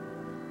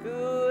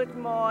Good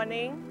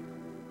morning.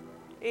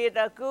 It's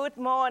a good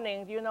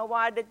morning. Do you know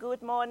why the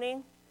good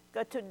morning?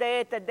 Because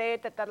today is the day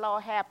that the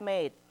Lord has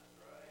made.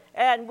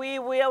 And we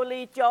will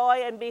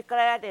rejoice and be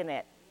glad in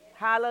it.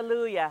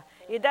 Hallelujah.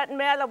 It doesn't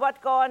matter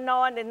what's going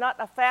on. It not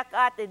affect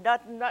us. It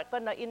not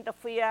going to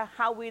interfere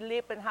how we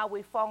live and how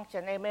we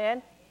function.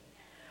 Amen.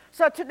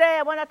 So today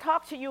I want to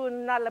talk to you a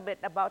little bit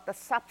about the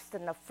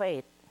substance of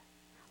faith.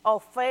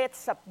 Or faith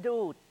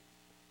subdued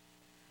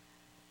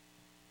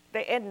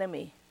the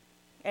enemy.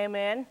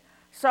 Amen.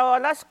 So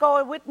let's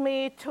go with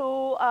me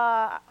to,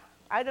 I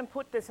didn't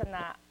put this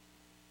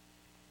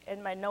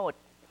in my note.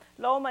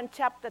 Romans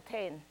chapter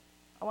 10.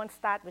 I want to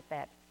start with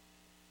that.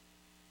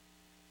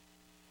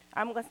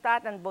 I'm going to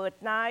start on verse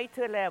 9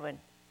 to 11.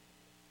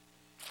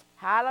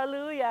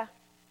 Hallelujah.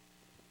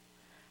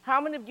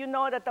 How many of you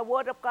know that the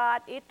Word of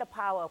God is the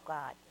power of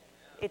God?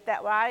 Is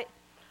that right?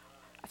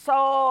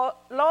 So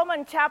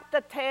Romans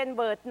chapter 10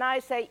 verse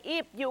 9 says,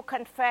 if you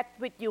confess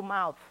with your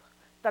mouth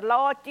the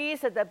Lord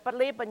Jesus and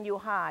believe in your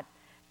heart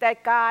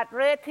that God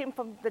raised him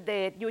from the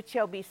dead, you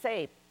shall be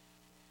saved.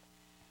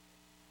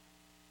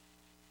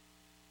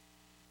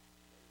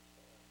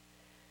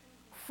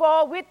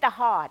 For with the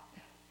heart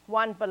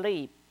one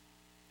believes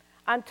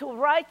unto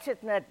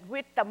righteousness,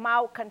 with the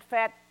mouth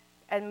confess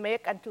and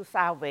make unto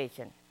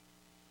salvation.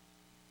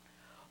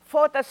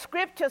 For the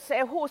scripture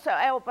says,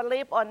 whosoever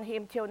believe on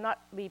him shall not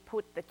be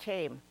put to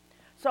shame.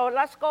 So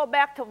let's go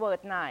back to verse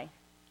 9.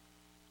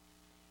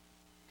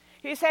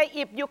 He said,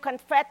 if you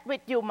confess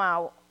with your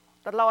mouth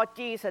the Lord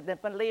Jesus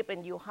and believe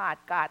in your heart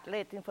God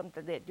raised him from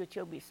the dead, you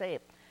shall be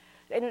saved.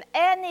 In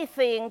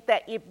anything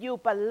that if you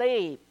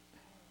believe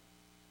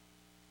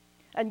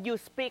and you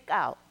speak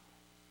out,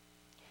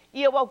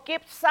 you will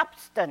give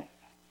substance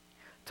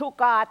to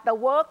God, the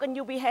work on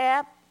your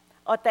behalf,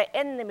 or the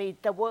enemy,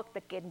 the work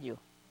against you.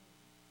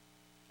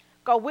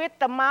 Go with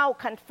the mouth,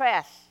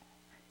 confess.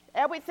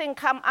 Everything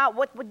come out,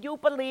 what would you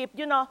believe?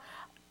 You know,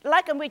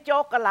 like when we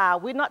joke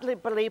aloud, we not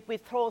believe, we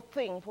throw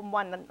things from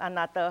one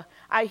another.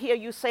 I hear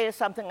you say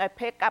something, I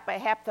pick up, I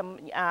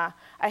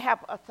have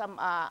some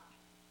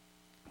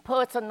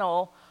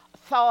personal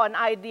thought and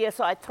ideas,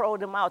 so I throw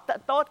them out.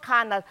 Those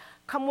kind of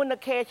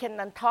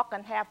communication and talk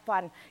and have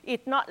fun,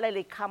 it not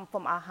really come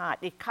from our heart.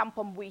 It come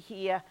from we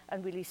hear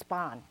and we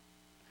respond.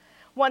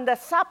 When the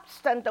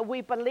substance that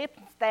we believe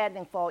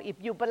standing for, if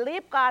you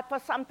believe God for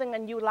something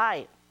in your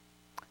life,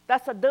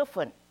 that's a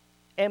different.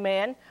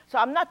 Amen. So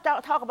I'm not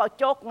talking about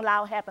joking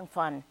loud, having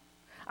fun.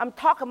 I'm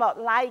talking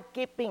about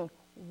life-giving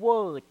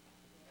word.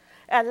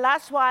 And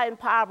that's why in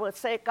Proverbs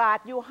say, God,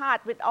 your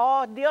heart with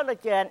all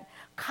diligence,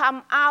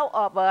 come out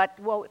of it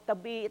will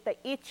be the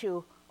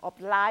issue of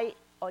life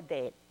or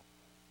death.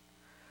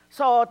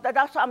 So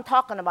that's what I'm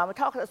talking about. I'm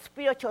talking about the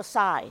spiritual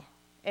side.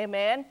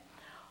 Amen.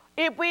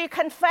 If we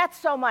confess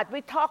so much,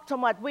 we talk so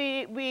much,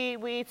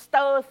 we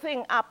stir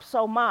things up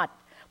so much,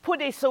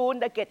 pretty soon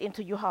they get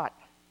into your heart.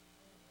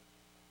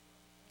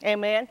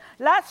 Amen.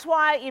 That's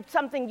why if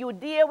something you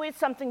deal with,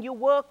 something you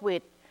work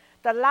with,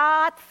 the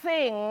last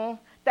thing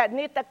that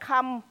needs to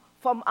come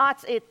from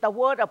us is the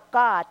Word of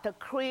God to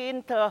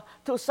clean, to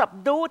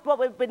subdue what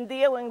we've been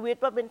dealing with,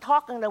 what we've been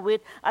talking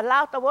with.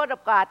 Allow the Word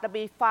of God to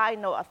be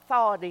final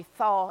authority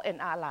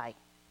in our life.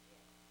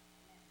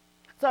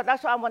 So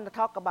that's what I want to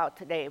talk about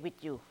today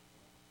with you.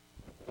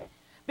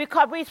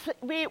 Because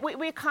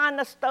we kind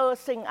of stir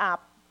things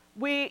up.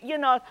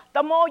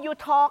 The more you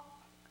talk,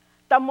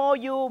 the more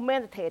you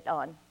meditate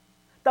on,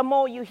 the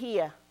more you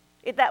hear.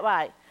 Is that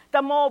right?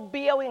 The more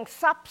building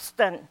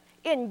substance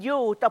in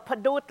you to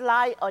produce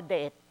life or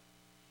death.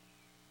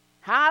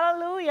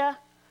 Hallelujah.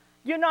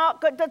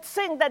 The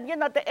thing that,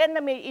 the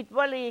enemy is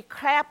really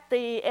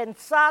crafty and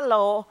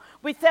shallow.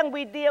 We think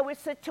we deal with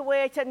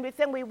situation. We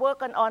think we're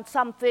working on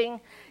something.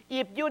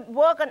 If you're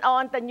working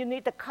on, then you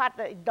need to cut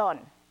it done.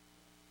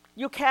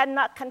 You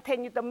cannot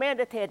continue to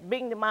meditate,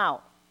 bring them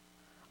out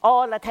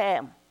all the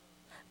time.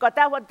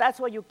 Because that's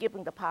what you're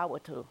giving the power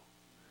to.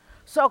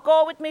 So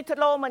go with me to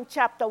Romans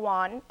chapter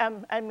 1.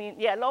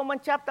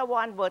 Romans chapter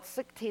 1, verse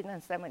 16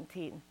 and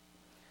 17.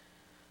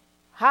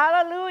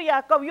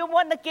 Hallelujah. Because you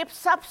want to give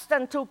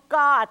substance to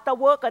God to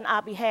work on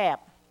our behalf.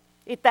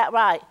 Is that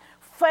right?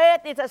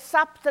 Faith is a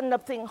substance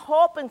of things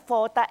hoping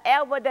for, the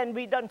evidence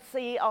we don't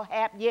see or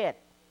have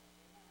yet.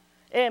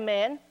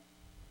 Amen.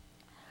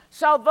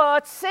 So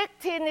verse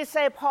 16,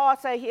 Paul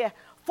say here,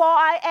 for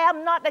I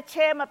am not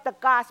ashamed of the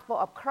gospel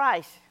of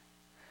Christ.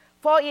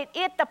 For it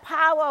is the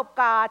power of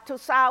God to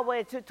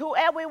salvation to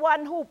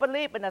everyone who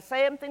believes. In the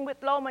same thing with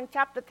Romans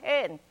chapter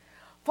 10.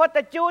 For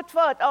the Jew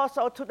first,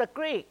 also to the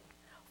Greek.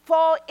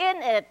 For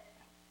in it,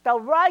 the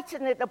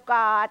righteousness of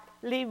God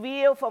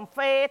revealed from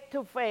faith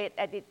to faith,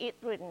 as it is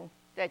written,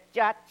 the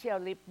just shall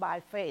live by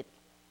faith.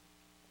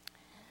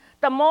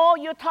 The more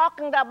you're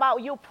talking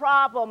about your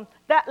problem,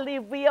 that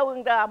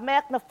revealing,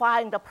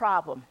 magnifying the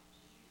problem.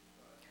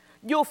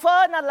 You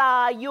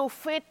fertilize, you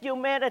feed, you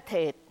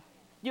meditate,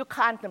 you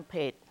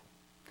contemplate.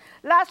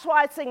 That's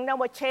why things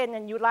never change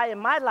in your life, in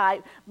my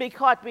life,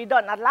 because we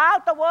don't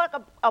allow the work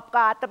of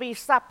God to be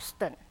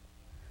substance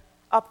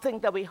of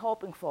things that we're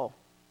hoping for.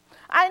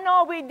 I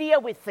know we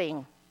deal with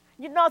things.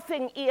 You know,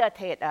 things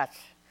irritate us.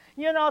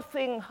 You know,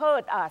 things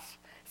hurt us.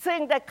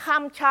 Things that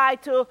come try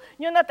to,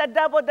 you know, the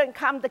devil doesn't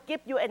come to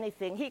give you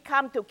anything. He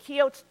comes to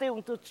kill, steal,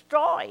 and to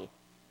destroy.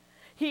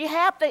 He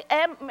have the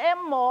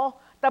ammo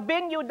to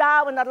bring you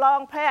down in the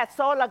long path,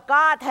 so that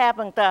God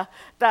having the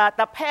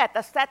path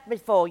to set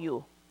before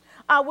you.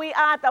 Are we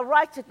the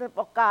righteousness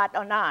of God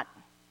or not?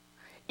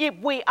 If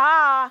we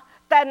are,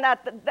 then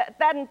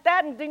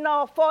you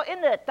know, for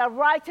in it, the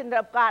righteousness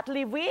of God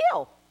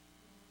reveal.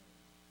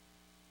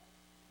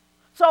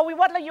 So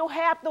what do you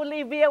have to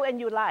reveal in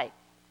your life?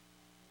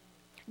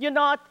 You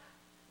know,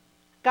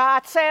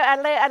 God said,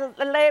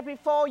 I lay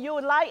before you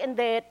light and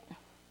death,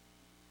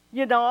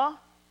 you know,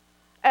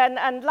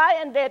 and light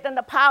and death and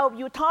the power of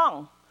your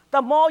tongue.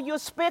 The more you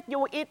speak, you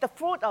will eat the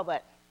fruit of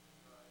it.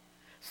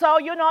 So,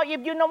 you know,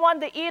 if you don't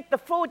want to eat the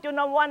fruit, you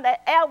don't want the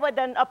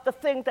evidence of the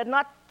things that are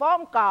not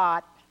from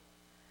God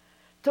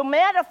to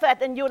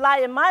manifest in your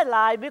life, in my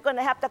life, we're going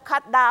to have to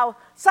cut down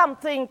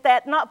something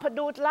that not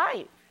produce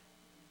life.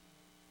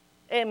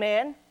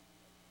 Amen.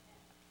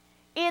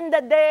 In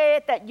the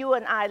day that you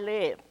and I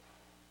live,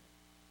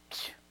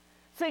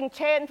 things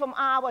change from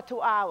hour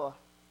to hour.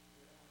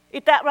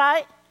 Is that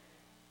right?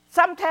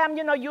 Sometimes,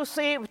 you know, you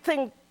see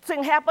things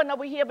happen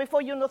over here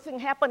before you know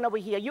things happen over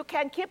here. You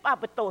can't keep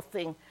up with those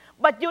things.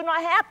 But you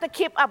don't have to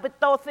keep up with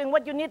those things.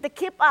 What you need to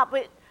keep up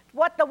with,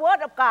 what the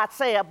Word of God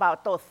say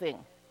about those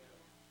things.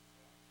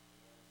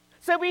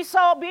 So we're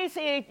so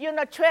busy, you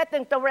know,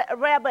 treading the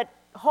rabbit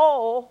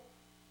hole.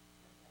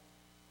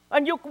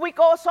 And we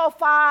go so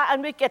far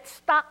and we get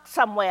stuck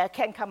somewhere,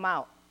 can't come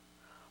out.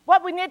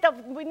 What we need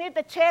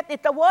to check is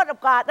the Word of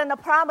God and the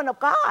promise of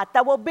God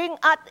that will bring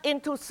us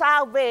into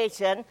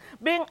salvation,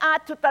 bring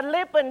us to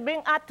deliverance,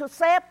 bring us to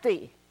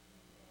safety.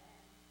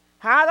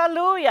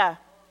 Hallelujah.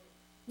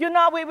 You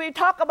know, we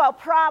talk about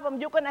problems,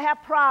 you're going to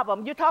have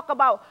problems. You talk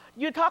about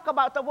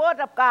the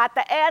Word of God,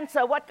 the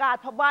answer, what God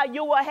provides,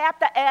 you will have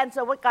the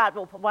answer, what God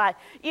will provide.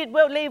 It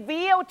will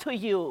reveal to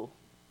you.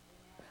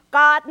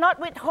 God not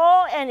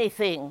withhold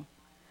anything.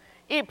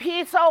 If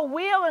He so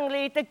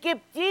willingly to give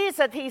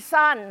Jesus, His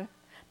Son,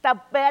 the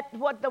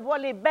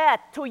really best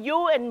to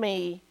you and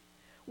me,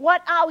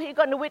 what are He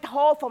going to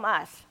withhold from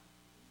us?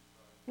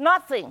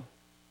 Nothing.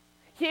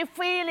 He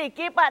freely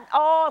gives us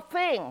all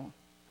things.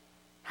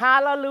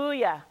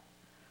 Hallelujah.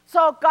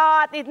 So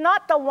God is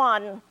not the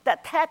one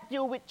that tests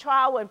you with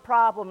trial and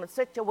problem and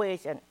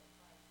situation.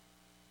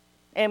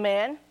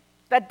 Amen.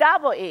 The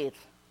devil is.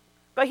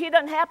 But he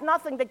doesn't have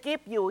nothing to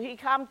give you. He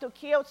comes to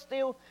kill,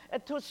 steal,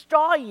 and to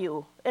destroy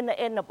you in the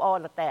end of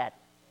all of that.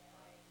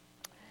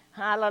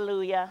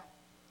 Hallelujah.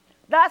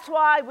 That's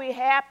why we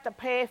have to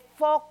pay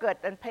focus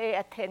and pay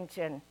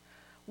attention.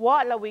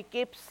 What do we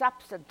give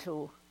substance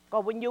to?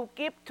 Because when you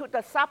give to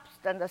the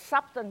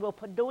substance will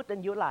produce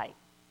in your life.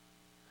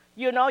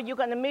 You know, you're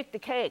going to make the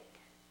cake.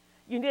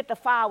 You need the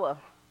flour.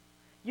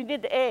 You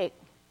need the egg.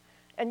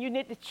 And you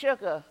need the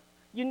sugar.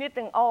 You need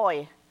the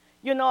oil.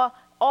 You know,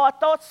 all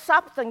those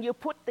substances you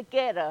put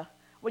together,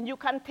 when you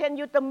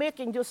continue to make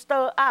and you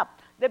stir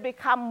up, they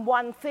become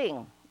one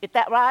thing. Is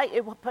that right?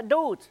 It will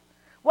produce.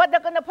 What they're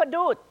going to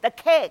produce? The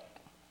cake.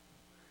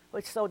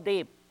 It's so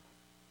deep.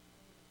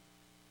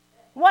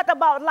 What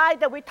about life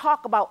that we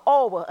talk about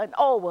over and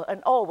over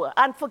and over?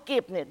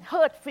 Unforgiveness,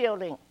 hurt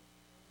feeling.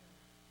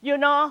 You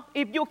know,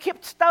 if you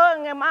keep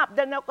stirring them up,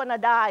 they're not going to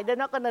die. They're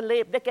not going to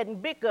live. They're getting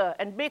bigger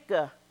and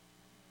bigger.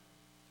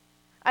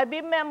 I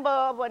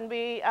remember when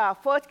we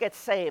first get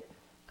saved,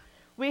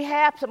 we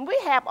have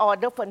all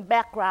different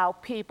background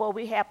people.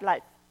 We have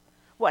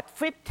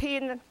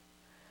 15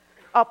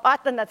 of us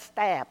in the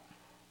staff.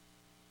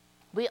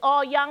 We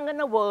all young in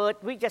the Word.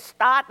 We just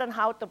start on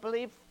how to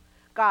believe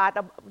God,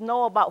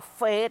 know about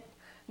faith,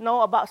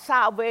 know about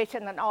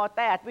salvation and all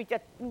that. We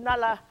just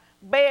another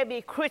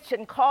baby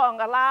Christian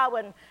calling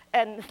aloud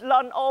and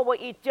run over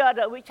each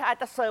other. We try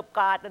to serve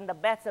God in the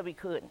best that we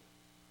could.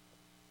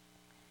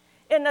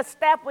 In the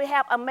staff, we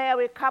have a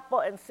married couple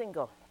and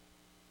single.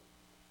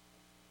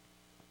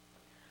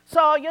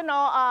 So, you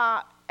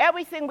know,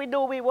 everything we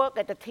do, we work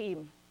as a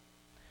team.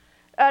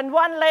 And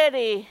one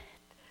lady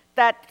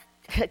that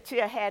she's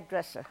a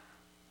hairdresser,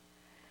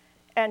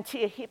 and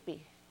she's a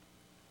hippie.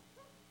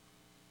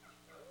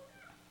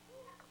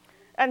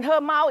 And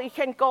her mouth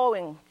is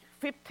going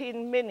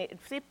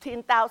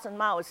 15,000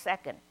 miles a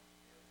second.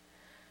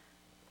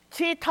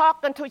 She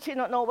talks until she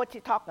don't know what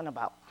she's talking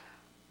about.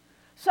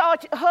 So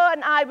her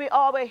and I, we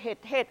always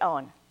hit head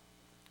on,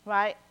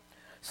 right?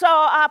 So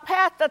our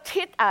pastor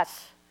taught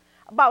us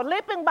about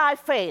living by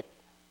faith.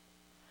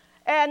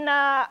 And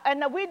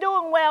we're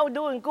doing well,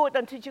 doing good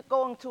until you're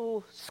going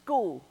to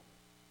school,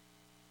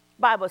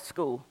 Bible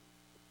school,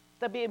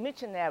 to be a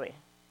missionary.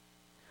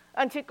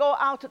 And she go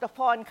out to the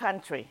foreign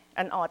country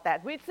and all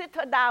that. We sit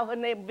her down, her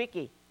name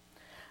Vicky.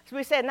 So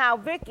we say, now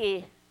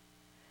Vicky,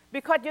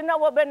 because you know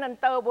what, when in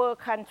third world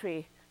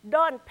country,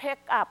 don't pick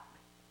up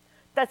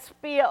the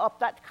spear of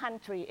that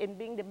country and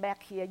bring them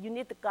back here. You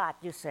need to guard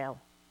yourself.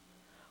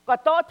 Because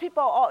those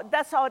people,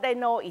 that's all they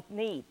know it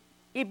need.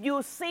 If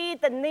you see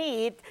the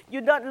need,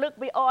 you don't look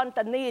beyond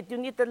the need. You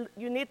need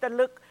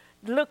to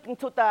look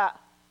into the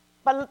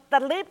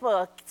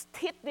believer,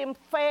 teach them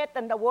faith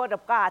and the word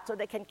of God so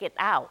they can get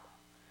out.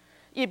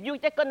 If you're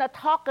just going to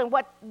talk and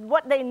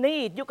what they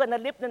need, you're going to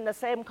live in the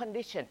same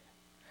condition.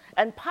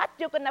 And part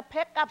you're going to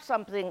pick up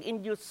something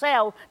in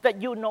yourself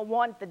that you don't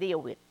want to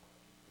deal with.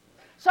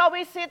 So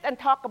we sit and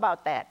talk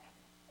about that.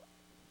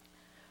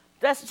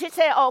 She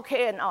said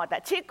okay and all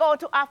that. She go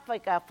to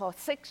Africa for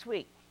 6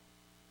 weeks.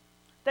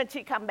 Then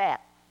she come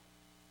back.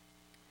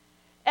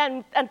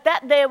 And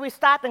that day we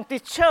starting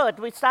this church.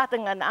 We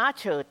starting in our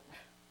church.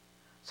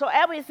 So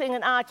everything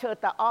in our church,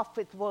 the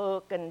office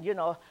work and,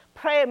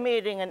 prayer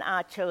meeting in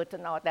our church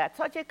and all that.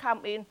 So she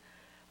come in.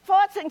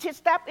 First thing she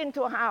stepped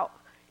into a house.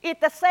 It's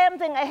the same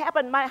thing that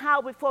happened in my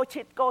house before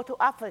she go to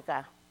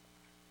Africa.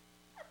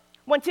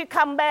 When she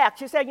come back,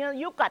 she said,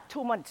 you got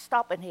too much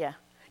stuff in here.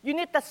 You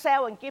need to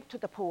sell and give to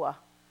the poor.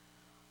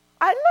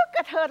 I look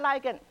at her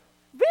like,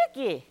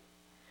 Vicky,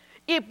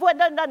 if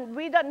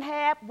we don't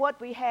have what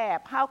we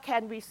have, how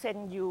can we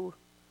send you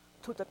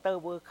to the third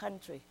world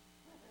country?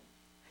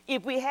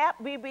 If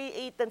we be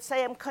in the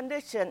same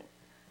condition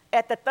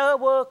at the third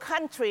world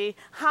country,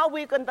 how are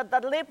we going to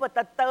deliver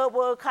the third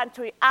world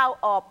country out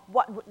of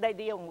what they're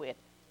dealing with?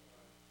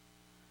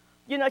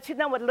 She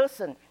never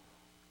listened.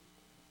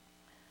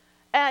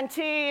 And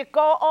she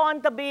go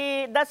on to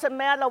be, doesn't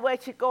matter where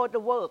she go to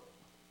work.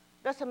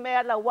 Doesn't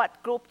matter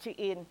what group she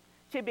in.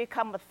 She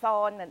become a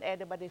thorn and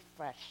everybody's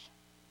fresh.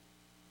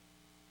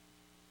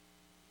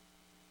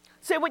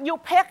 See, when you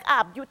pick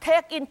up, you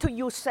take into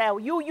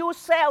yourself. You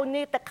yourself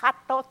need to cut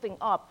those things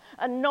off.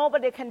 And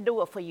nobody can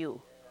do it for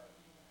you.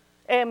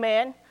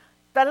 Amen.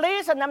 The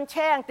reason I'm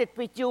sharing it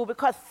with you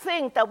because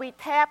things that we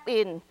tap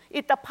in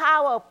is the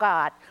power of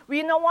God.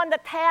 We don't want to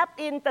tap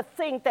into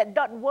things that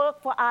don't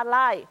work for our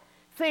life.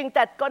 Things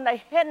that's going to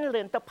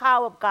hinder the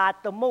power of God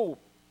to move.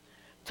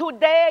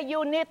 Today,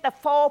 you need the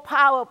full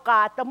power of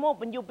God to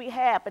move in your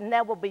behalf and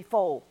never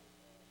before.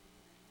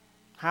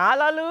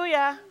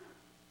 Hallelujah.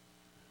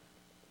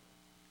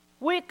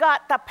 We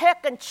got to pick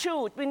and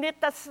choose. We need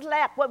to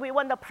select what we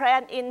want to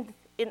plant in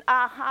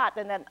our heart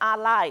and in our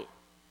life.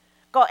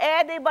 Because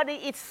everybody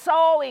is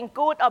sowing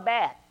good or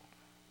bad.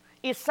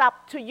 It's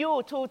up to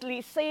you to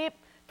receive,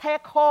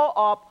 take hold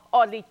of,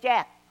 or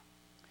reject.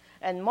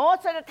 And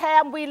most of the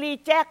time we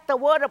reject the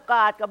word of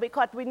God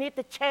because we need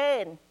to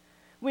change.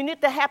 We need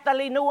to have to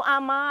renew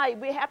our mind.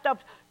 We have to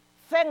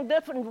think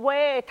different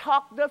way,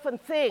 talk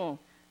different things.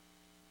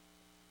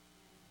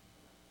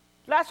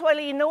 That's what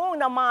renewing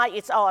the mind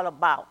is all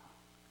about.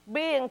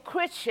 Being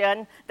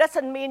Christian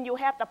doesn't mean you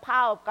have the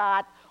power of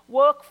God.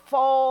 Work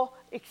for,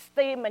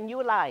 esteem, and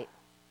you like.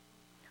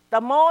 The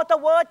more the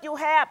word you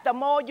have, the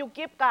more you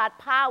give God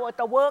power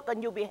to work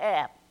on your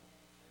behalf.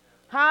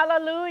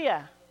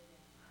 Hallelujah.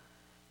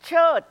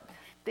 Church,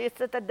 this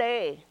is the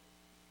day.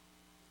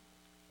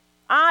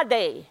 Our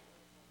day.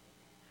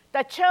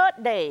 The church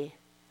day.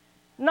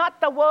 Not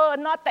the world,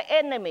 not the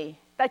enemy.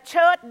 The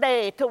church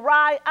day to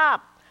rise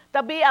up,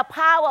 to be a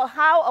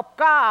powerhouse of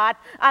God,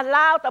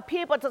 allow the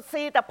people to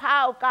see the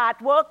power of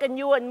God work in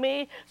you and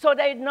me so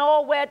they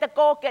know where to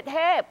go get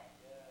help.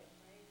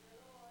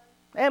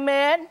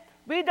 Amen.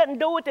 We don't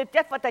do it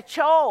just for the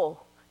show.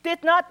 This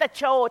is not the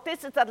show.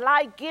 This is a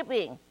life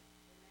giving.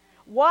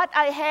 What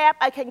I have,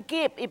 I can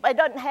give. If I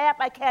don't have,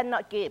 I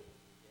cannot give.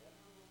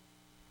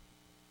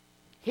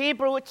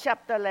 Hebrews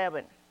chapter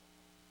 11.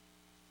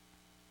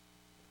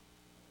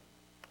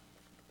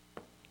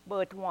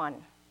 Verse 1.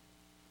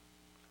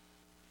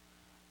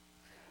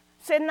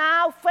 So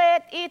now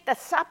faith is the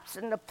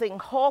substance of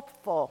things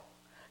hoped for,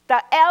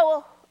 the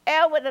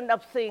evidence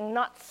of things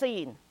not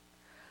seen.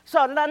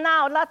 So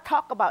now let's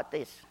talk about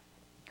this.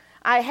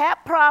 I have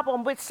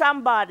problem with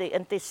somebody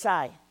on this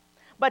side.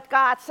 But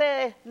God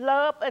says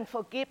love and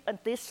forgive on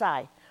this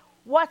side.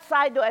 What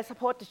side do I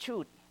supposed to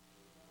choose?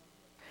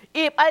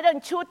 If I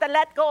don't choose to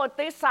let go on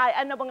this side,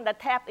 I'm not going to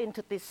tap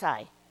into this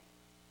side.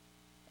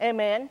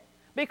 Amen?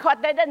 Because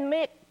they don't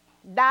mix.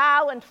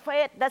 Doubt and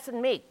faith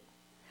doesn't mix.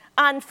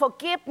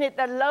 Unforgiveness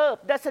and love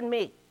doesn't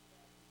mix.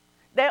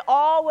 They're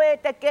always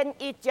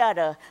against each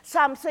other.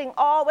 Something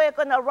always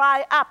going to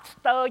rise up,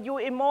 stir your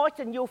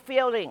emotion, your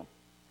feeling.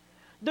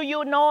 Do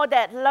you know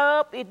that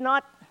love is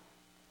not,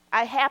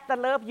 I have to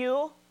love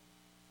you?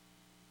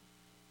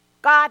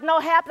 God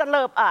don't have to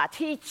love us.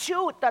 He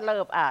chooses to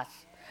love us.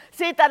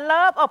 See, the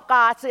love of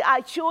God, see,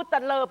 I choose to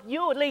love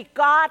you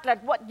regardless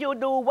what you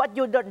do, what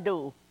you don't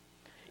do.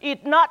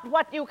 It's not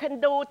what you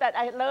can do that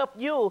I love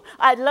you.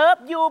 I love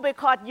you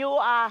because you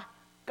are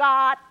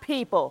God's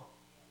people.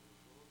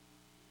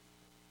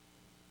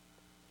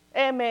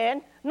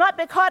 Amen. Not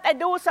because I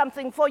do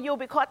something for you,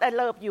 because I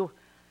love you.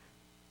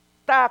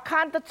 The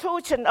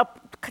Constitution of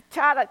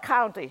Charlotte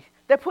County,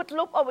 they put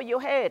roof over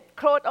your head,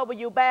 clothes over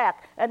your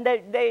back, and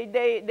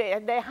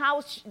they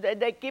house,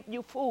 they give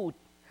you food,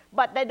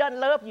 but they don't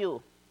love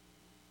you.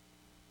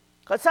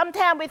 Because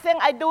sometimes we think,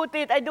 I do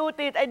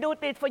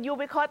this for you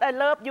because I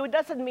love you.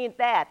 Doesn't mean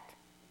that.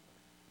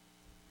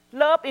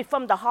 Love is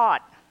from the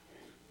heart.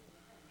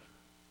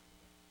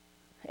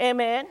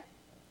 Amen.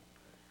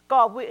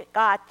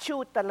 God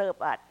choose to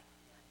love us.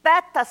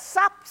 That's the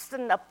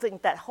substance of things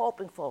that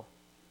hoping for.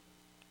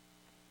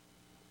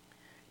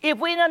 If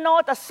we don't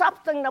know the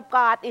substance of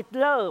God is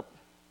love,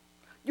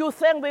 you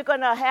think we're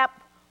going to have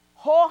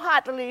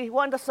wholeheartedly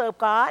want to serve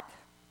God?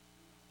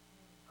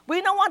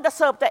 We don't want to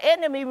serve the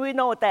enemy, we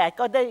know that,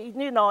 because they,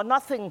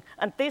 nothing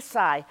on this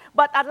side.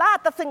 But a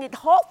lot of things is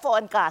hopeful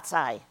on God's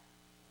side.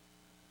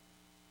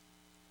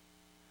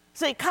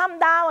 So it come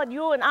down and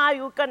you and I,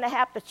 you're going to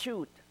have to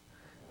choose.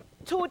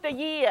 Choose the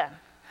year,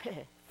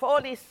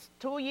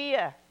 42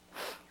 years.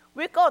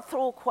 We go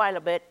through quite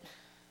a bit.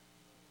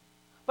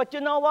 But you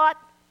know what?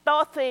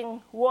 Those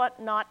things would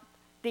not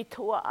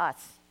detour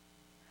us.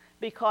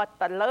 Because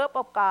the love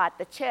of God,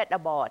 the shed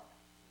abroad,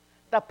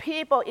 the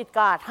people in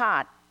God's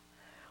heart,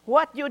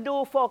 what you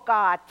do for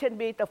God should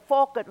be the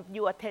focus of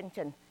your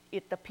attention,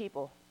 is the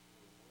people.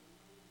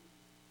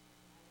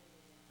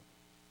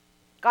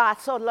 God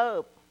so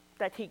loved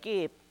that he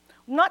gave,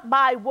 not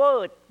by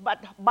word,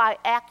 but by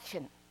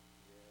action,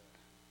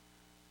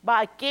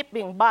 by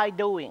giving, by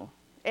doing.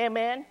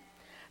 Amen.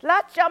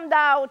 Let's jump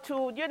down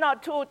to,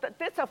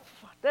 this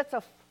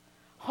a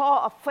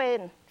hall of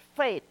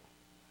faith.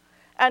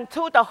 And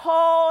to the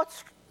whole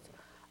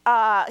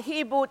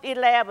Hebrews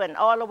 11,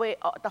 all the way,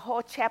 the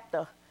whole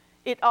chapter,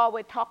 it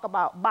always talk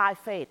about by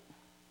faith.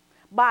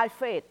 By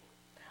faith.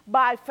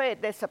 By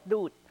faith they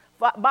subdued.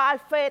 By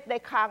faith they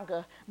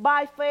conquer.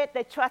 By faith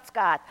they trust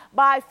God.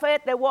 By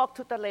faith they walk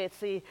to the Red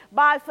Sea.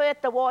 By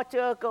faith the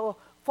water go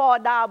fall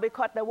down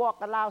because they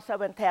walk around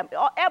 7 times.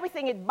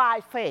 Everything is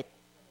by faith.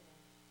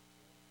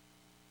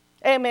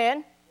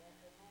 Amen.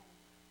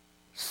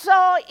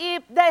 So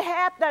if they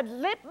have to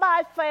live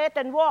by faith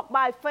and walk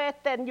by faith,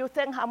 then you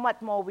think how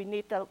much more we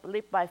need to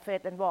live by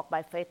faith and walk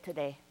by faith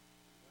today.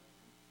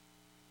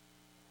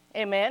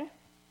 Amen.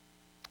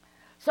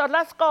 So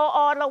let's go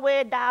all the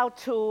way down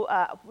to,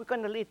 we're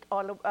going to read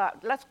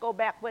let's go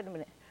back, wait a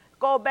minute.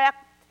 Go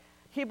back,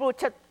 Hebrews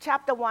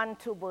chapter 1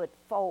 to verse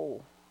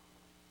 4.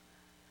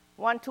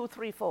 1, 2,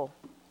 3, 4.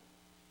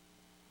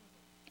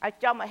 I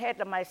jump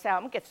ahead of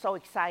myself, I get so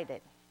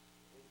excited.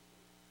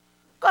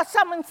 Because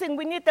some of the things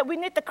we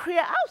need to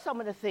clear out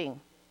some of the things.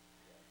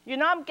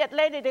 I'm getting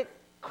ready to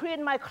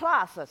clean my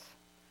classes.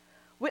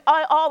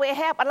 I always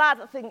have a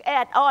lot of things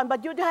add on,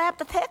 but you have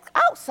to take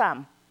out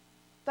some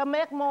to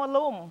make more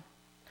room.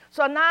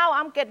 So now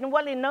I'm getting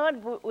really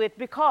nervous with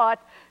because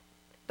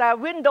the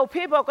window,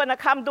 people are going to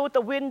come through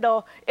the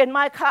window in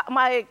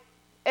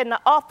in the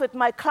office,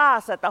 my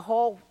closet, the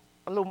whole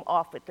room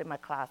office in my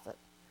closet,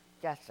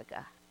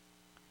 Jessica.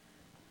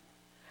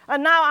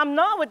 And now I'm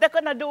nervous they're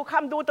going to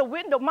come through the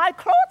window. My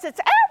clothes is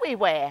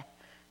everywhere.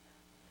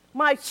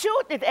 My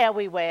shoes is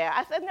everywhere.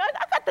 I said, no,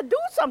 I got to do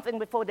something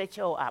before they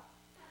show up.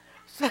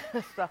 So,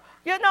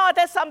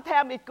 that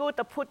sometimes it's good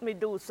to put me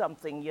do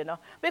something,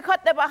 Because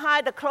they're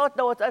behind the closed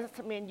doors,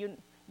 doesn't mean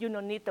you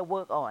don't need to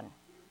work on.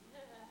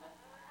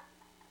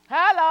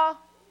 Hello?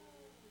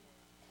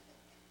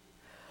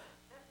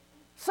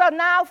 So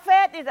now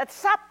faith is a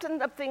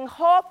substance of things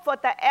hoped for,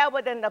 the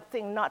evidence of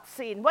things not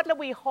seen. What are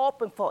we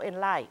hoping for in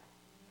life?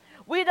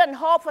 We don't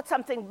hope for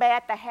something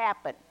bad to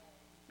happen.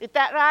 Is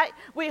that right?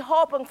 We're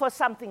hoping for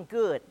something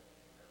good.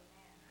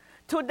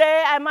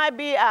 Today I might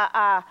be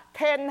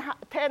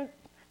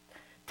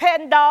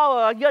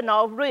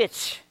 $10,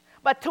 rich.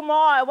 But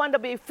tomorrow I want to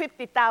be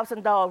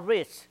 $50,000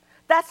 rich.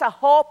 That's a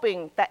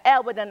hoping, the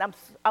evidence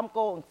I'm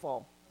going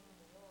for.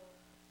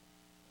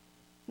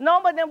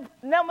 Nobody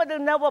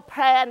never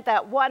planned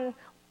that when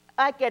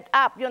I get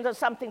up,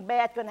 something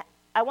bad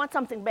I want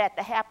something bad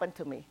to happen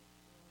to me.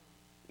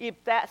 If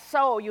that's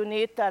so, you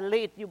need to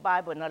read your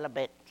Bible a little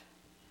bit.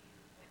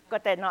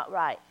 Because they're not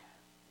right.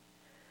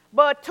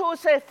 But 2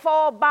 says,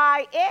 for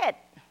by it,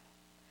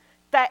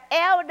 the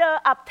elder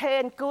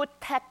obtained good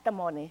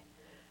testimony.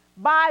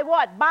 By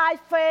what? By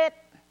faith,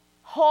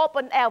 hope,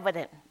 and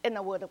evidence in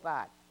the Word of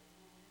God.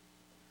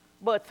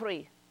 Verse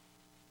 3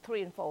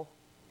 and 4.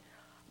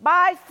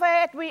 By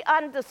faith we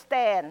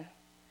understand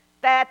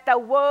that the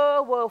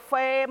world was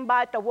framed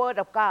by the Word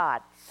of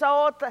God,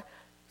 so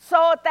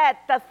that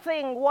the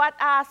things what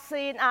are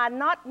seen are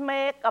not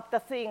made of the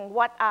things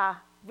what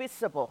are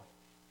visible.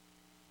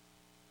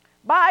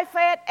 By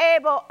faith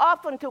Abel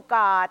offered to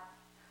God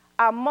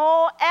a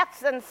more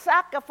excellent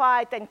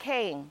sacrifice than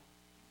Cain.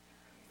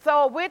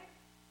 So with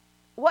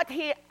what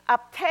he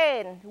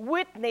obtained,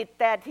 witness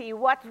that he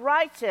was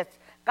righteous,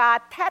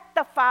 God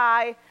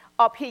testified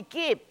of his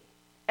gift,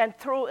 and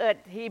through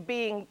it he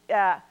being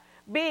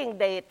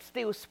dead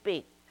still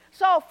speak.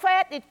 So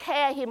faith it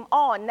carry him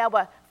on,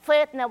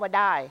 faith never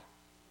die.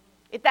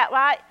 Is that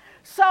right?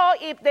 So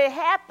if they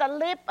have to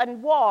live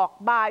and walk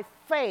by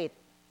faith,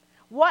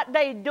 what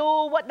they do,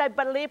 what they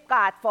believe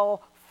God for,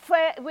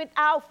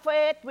 without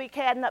faith we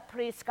cannot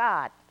please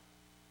God.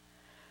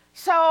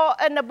 So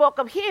in the book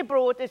of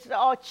Hebrews, it's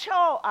all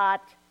show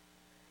us,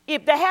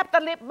 if they have to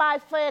live by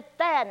faith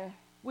then,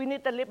 we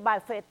need to live by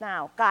faith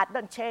now. God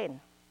doesn't change.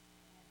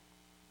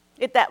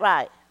 Is that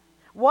right?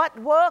 What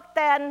worked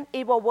then,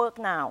 it will work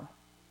now.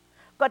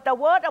 because the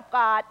word of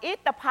God is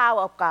the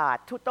power of God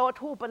to those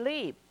who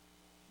believe.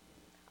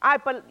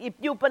 If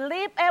you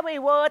believe every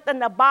word in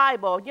the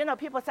Bible,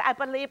 people say, I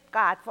believe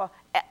God for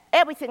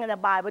everything in the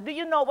Bible. Do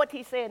you know what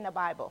he said in the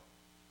Bible?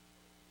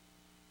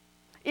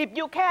 If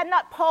you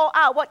cannot pull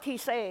out what he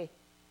said,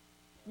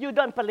 you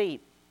don't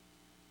believe.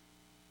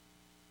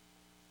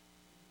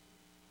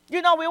 We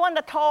want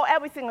to throw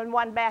everything in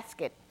one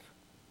basket.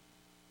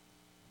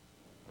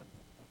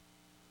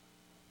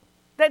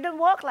 They don't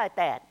work like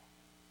that.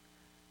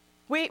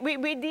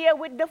 We deal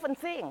with different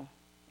things.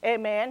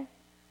 Amen.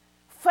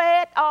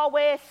 Faith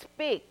always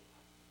speaks.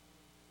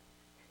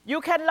 You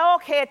can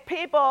locate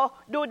people,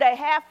 do they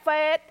have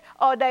faith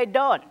or they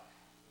don't,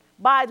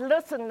 by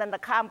listening to the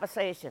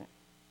conversation.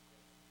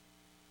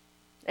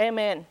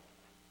 Amen.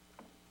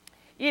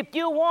 If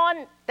you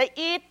want to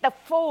eat the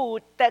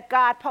food that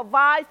God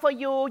provides for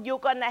you, you're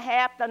going to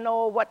have to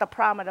know what the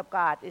promise of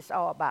God is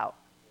all about.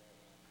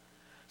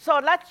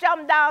 So let's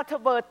jump down to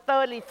verse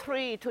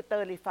 33 to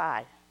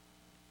 35.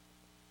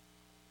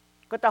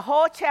 Because the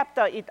whole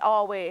chapter is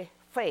always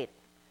faith.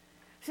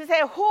 She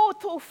said, who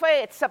through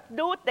faith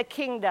subdued the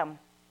kingdom,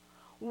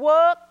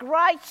 work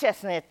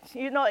righteousness.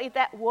 Is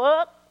that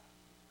work?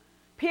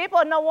 People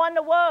don't want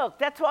to work.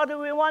 That's what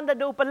we want to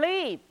do,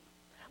 believe.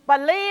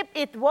 Believe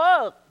it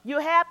work. You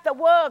have to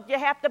work. You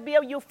have to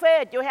build your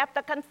faith. You have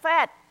to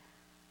confess.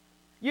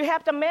 You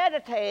have to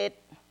meditate.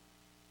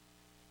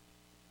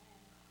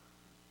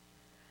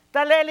 To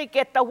really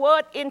get the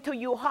word into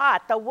your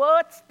heart. The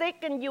word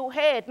stick in your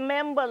head,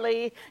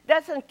 memory,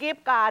 doesn't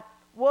give God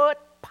word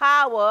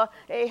power.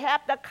 They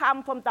have to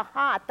come from the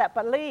heart that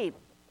believe.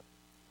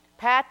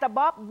 Pastor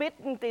Bob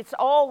beaten this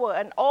over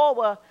and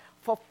over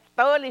for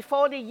 30,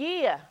 40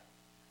 years.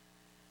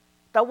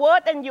 The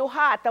word in your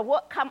heart, the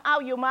word come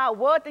out your mouth.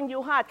 Word in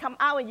your heart come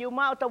out of your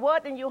mouth. The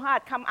word in your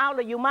heart come out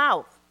of your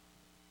mouth.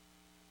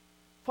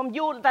 From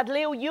you, that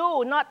live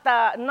you,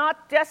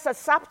 not just a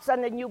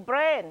substance in your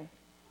brain.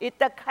 It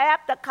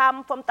have to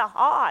come from the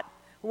heart,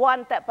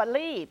 one that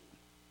believe.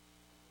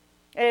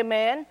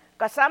 Amen.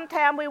 Because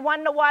sometimes we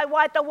wonder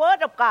why the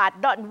word of God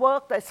doesn't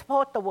work that's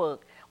supposed to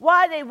work.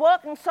 Why they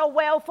working so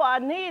well for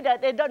Anita,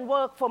 they don't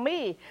work for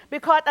me?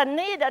 Because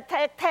Anita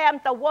take time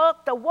to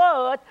work the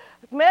word,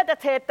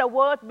 meditate the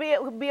word,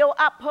 build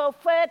up her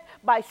faith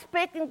by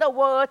speaking the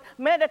word,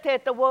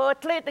 meditate the word,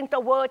 reading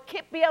the word,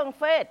 keep building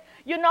faith.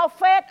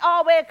 Faith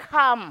always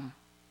comes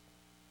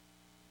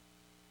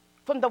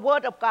from the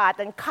word of God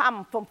and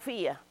come from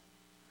fear.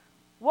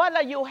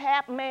 Whether you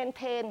have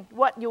maintained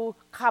what you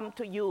come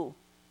to you.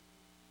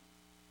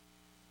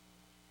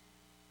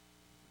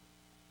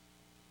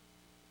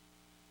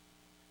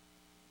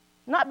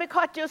 Not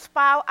because you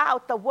spout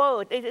out the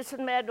word, it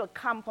isn't meant to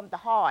come from the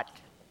heart.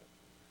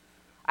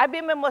 I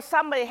remember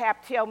somebody had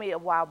told me a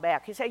while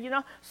back. He said,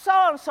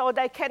 so-and-so,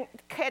 they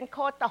can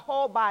quote the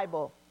whole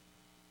Bible.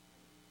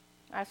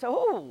 I said,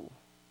 oh,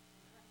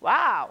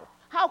 wow.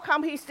 How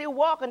come he still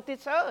walking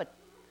this earth?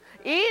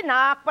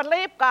 Enoch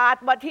believed God,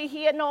 but he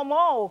here no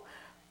more.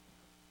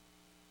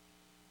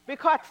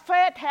 Because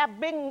faith have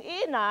been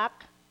Enoch.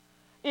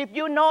 If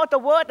you know the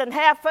word and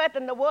have faith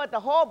in the word, the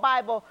whole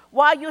Bible,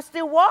 why are you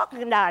still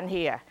walking down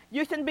here?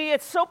 You should be a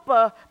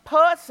super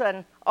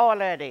person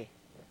already.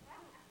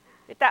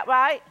 Is that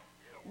right?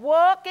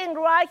 Working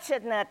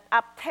righteousness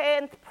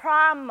obtains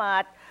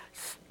promise,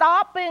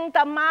 stopping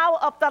the mouth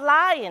of the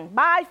lion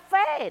by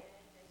faith.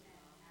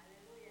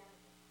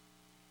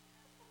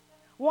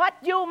 What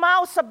your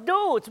mouth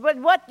subdues, but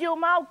what your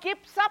mouth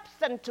gives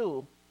substance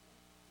to.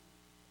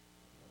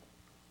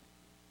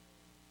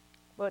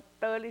 Verse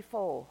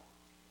 34.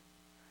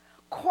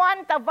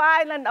 Quite the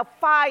violence of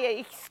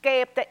fire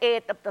escaped the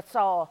edge of the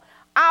sword.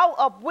 Out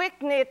of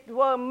weakness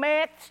were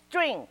made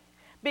strength,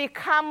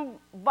 become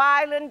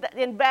violent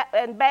in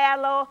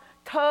battle,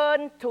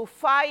 turn to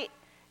fight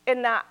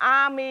in the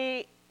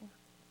army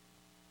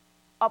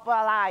of a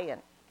lion.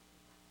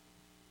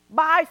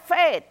 By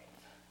faith,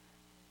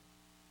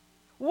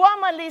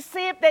 woman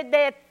received the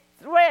dead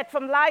thread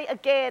from light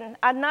again.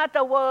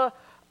 Another were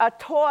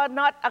torn,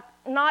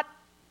 not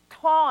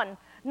torn,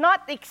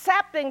 not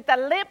accepting the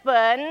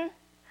living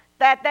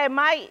that they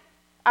might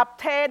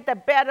obtain the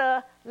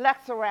better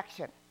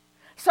resurrection.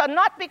 So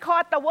not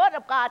because the word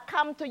of God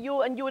come to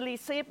you and you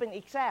receive and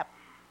accept.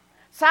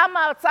 Some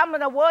of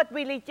the word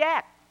we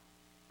reject.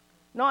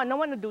 No, I don't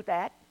want to do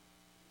that.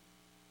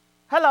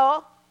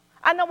 Hello?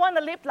 I don't want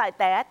to live like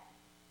that.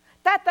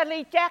 That's the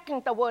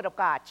rejecting the word of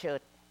God,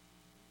 church.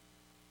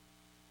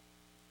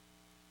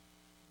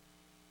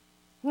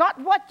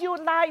 Not what you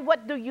like,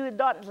 what do you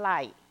don't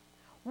like.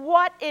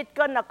 What is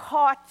going to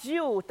cause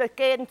you to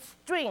gain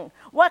strength?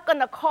 What's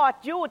going to cause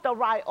you to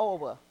ride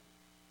over?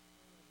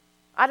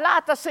 A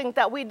lot of things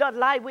that we don't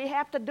like, we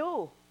have to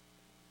do.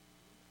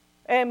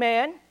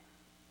 Amen.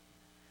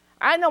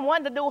 I don't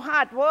want to do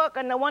hard work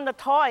and I want to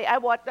toy. I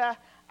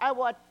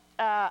was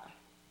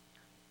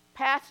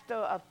pastor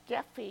of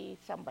Jeffy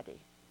somebody,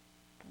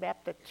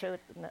 Baptist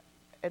church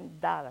in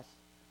Dallas.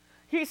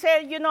 He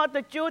said,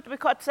 the Jews,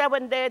 because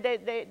 7 days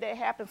they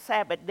have the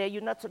Sabbath day,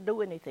 you're not to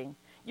do anything.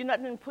 You not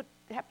even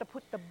have to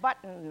put the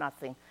button,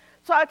 nothing.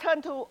 So I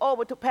turned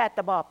over to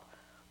Pastor Bob.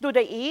 Do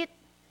they eat?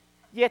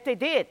 Yes, they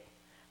did.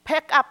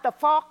 Pick up the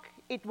fork,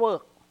 it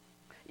worked.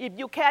 If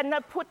you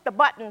cannot put the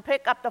button,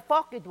 pick up the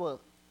fork, it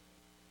worked.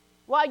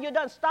 Why you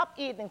don't stop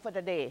eating for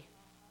the day?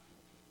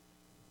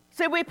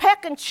 See, we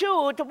pick and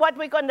choose what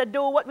we're going to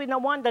do, what we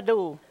don't want to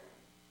do.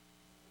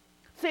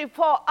 See,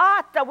 for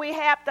us, that we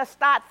have to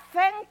start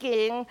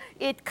thinking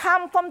it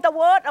comes from the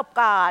Word of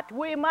God.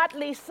 We must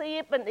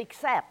receive and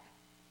accept.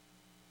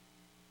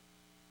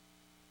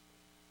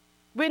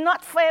 We're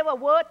not favor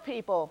word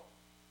people.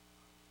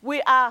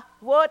 We are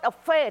word of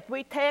faith.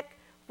 We take,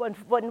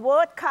 when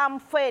word come,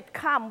 faith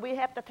come, we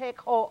have to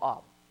take hold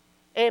of.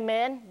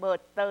 Amen.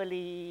 Verse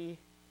 30.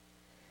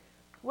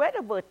 Where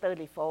the verse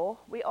 34?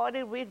 We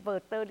already read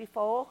verse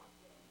 34.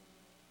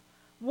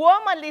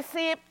 Woman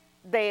received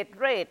dead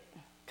rate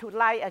to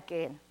lie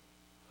again.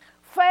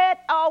 Faith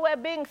always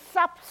being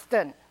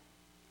substance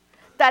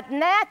that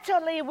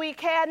naturally we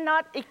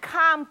cannot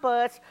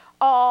accomplish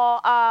or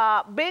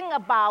bring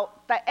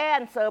about the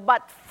answer,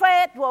 but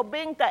faith will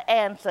bring the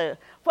answer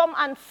from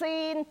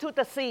unseen to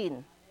the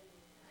seen.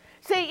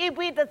 See, if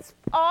we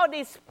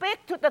already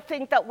speak to the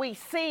things that we've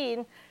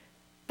seen,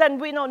 then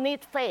we don't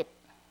need faith,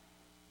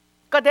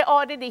 because they're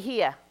already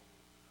here.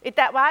 Is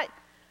that right?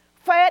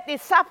 Faith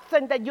is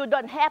something that you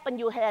don't have in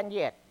your hand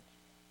yet.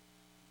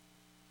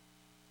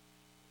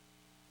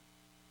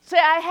 See,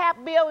 I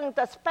have built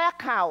the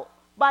spec house,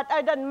 but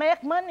I don't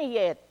make money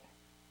yet.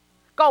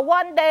 Because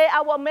one day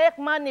I will make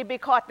money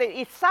because there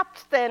is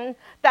substance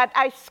that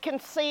I can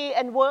see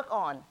and work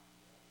on.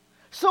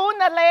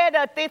 Sooner or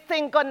later, this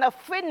thing gonna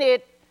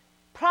finish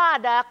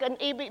product and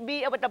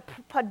be able to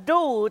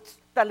produce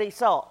the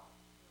result.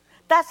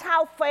 That's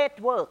how faith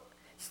works,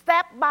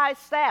 step by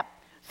step.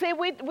 See,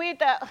 with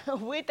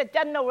the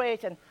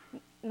generation,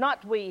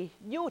 not we,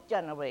 youth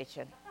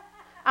generation.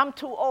 I'm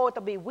too old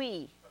to be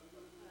we.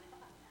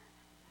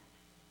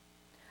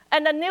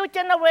 And the new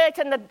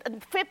generation, the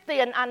 50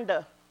 and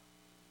under,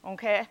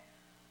 okay?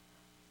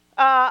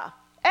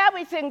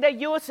 Everything they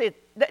use it.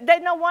 They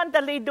don't want to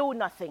redo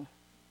nothing.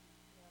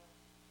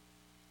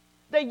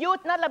 The youth,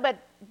 not a bit,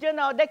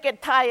 they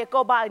get tired,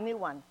 go buy a new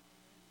one.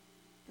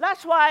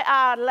 That's why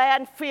our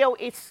landfill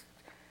is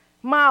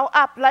mount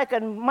up like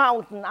a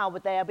mountain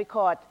out there,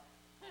 because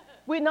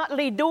we not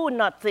redo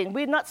nothing.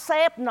 We not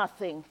save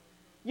nothing.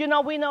 We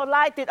not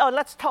light it. Oh,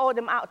 let's throw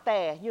them out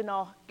there,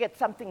 get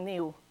something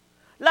new.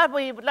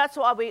 That's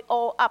why we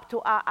all up to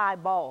our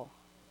eyeball.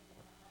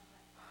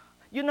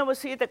 You never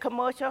see the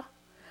commercial?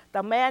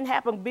 The man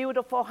have a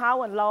beautiful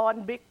house and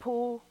lawn, big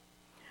pool,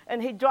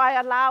 and he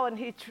drive allow and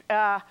he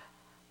a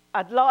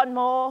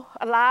lawnmower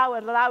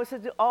allow. He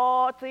says,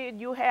 all three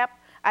you have,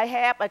 I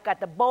got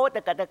the boat, I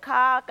got the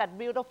car, got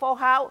beautiful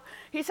house.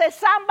 He says,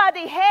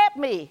 somebody help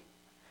me.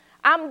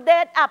 I'm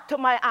dead up to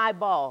my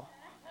eyeball.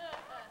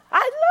 I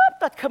love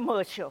that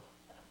commercial.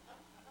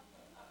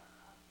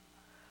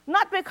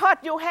 Not because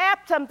you have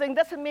something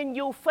doesn't mean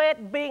you faith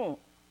being.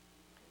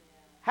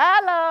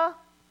 Hello.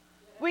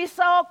 We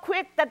so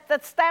quick that the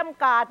stamp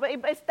card, but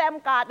if I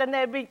stamp card, then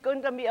they're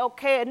going to be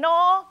okay.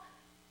 No.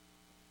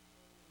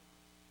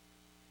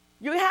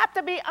 You have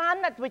to be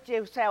honest with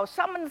yourself.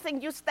 Some of the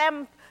things you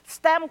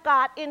stamp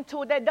card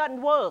into, they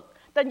don't work.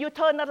 Then you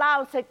turn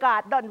around and say,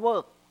 God, don't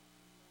work.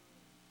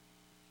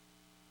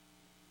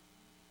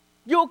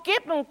 You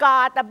give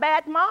God a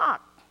bad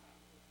mark.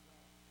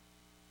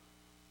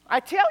 I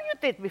tell you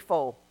this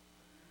before.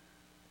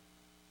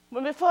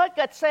 When we first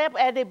got saved,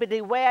 everybody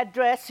wear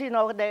dress.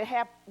 They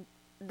have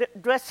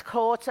dress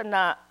codes and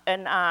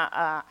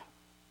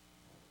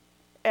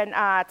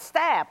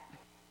staff.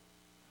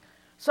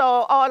 So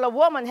all the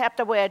women have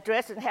to wear a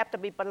dress and have to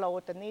be below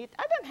the knee.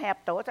 I don't have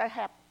those. I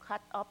have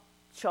cut up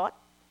short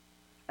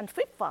and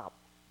flip-flop.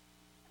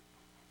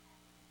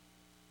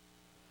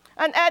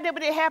 And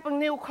everybody having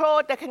new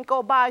clothes, they can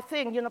go buy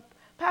things.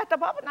 Pastor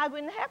Bob and I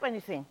wouldn't have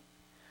anything.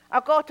 I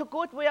go to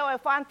Goodwill, I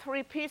find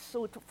 3-piece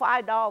suit for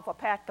 $5 for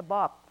Pastor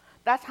Bob.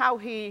 That's how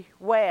he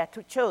wear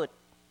to church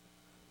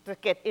to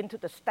get into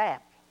the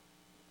staff.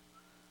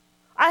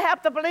 I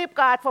have to believe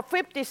God for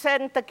 50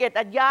 cents to get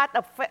a yard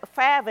of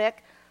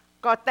fabric,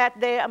 because that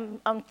day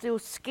I'm still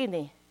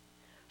skinny.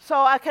 So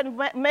I can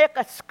make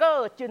a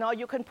skirt,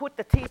 you can put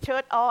the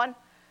T-shirt on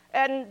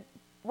and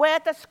wear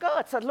the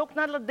skirt, so look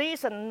not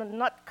decent,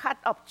 not cut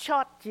up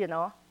short,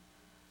 It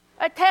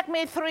take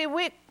me 3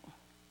 weeks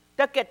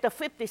to get the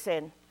 50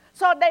 cents.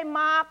 So they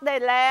mock,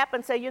 they laugh,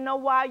 and say, you know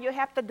why you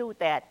have to do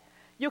that?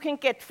 You can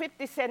get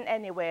 50 cents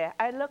anywhere.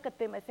 I look at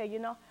them and say,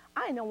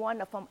 I don't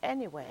want it from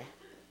anywhere.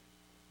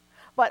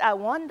 But I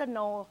want to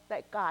know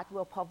that God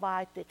will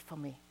provide it for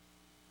me.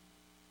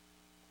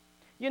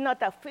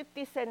 The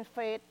 50 cent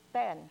faith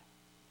then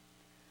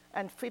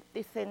and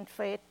 50 cent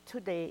faith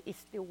today is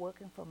still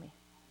working for me.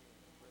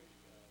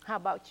 How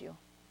about you?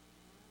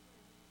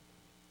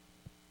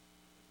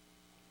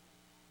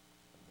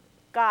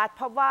 God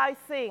provides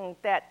things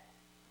that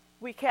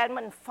we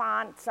can't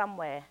find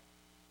somewhere.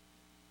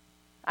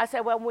 I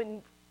said, well,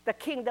 when the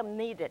kingdom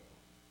needed,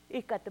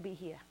 it got to be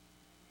here.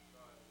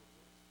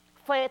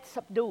 Faith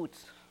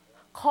subdues.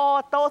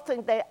 Call those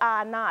things they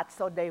are not,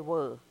 so they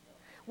were.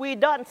 We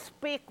don't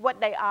speak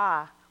what they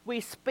are.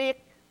 We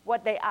speak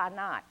what they are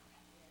not.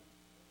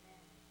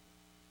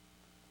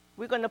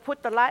 We're going to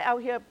put the light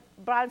out here.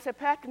 Brian said,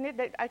 Pat,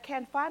 I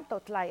can't find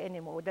those light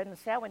anymore. They don't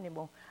sell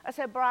anymore. I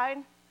said,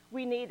 Brian,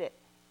 we need it.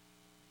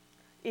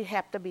 It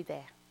has to be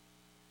there.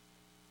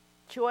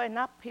 Sure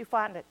enough, he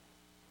found it.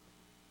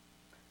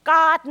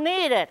 God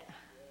needed it.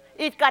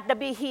 It got to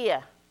be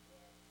here.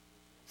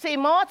 See,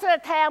 most of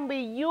the time we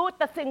use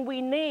the thing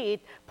we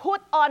need,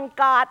 put on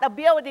God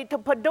ability to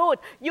produce.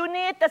 You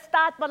need to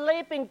start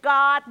believing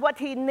God what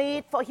He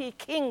needs for His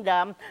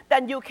kingdom.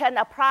 Then you can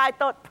apply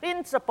that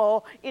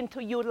principle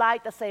into your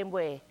life the same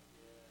way.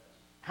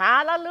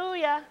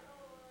 Hallelujah.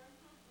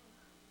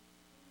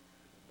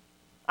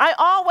 I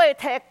always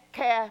take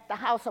care of the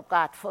house of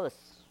God first.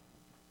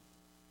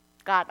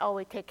 God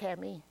always take care of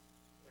me.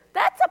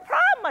 That's a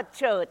promise,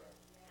 church.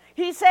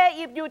 He said,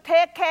 if you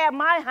take care of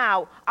my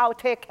house, I'll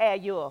take care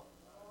of you.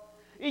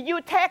 If you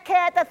take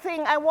care of the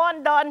thing I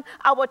want done,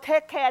 I will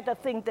take care of the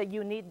thing that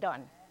you need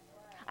done.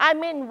 I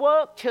mean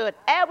work, church,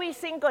 every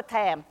single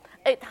time,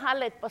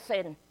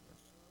 800%.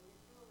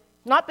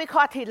 Not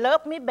because He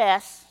loved me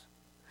best,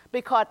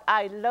 because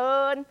I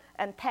learned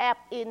and tap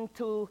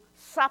into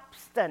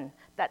substance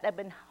that I've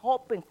been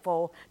hoping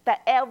for. The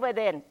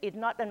evidence is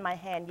not in my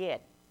hand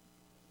yet.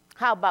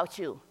 How about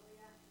you?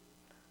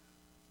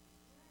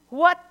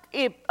 What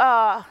if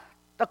the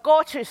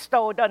grocery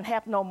store don't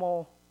have no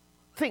more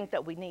things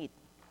that we need?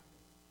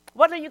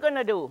 What are you going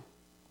to do?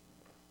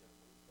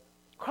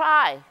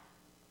 Cry.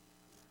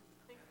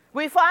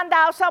 We found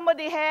out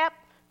somebody have,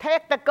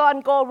 take the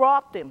gun, go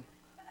rob them.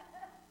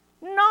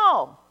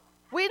 No,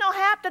 we don't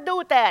have to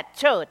do that,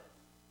 church.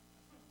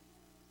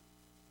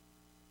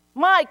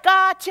 My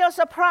God shall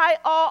supply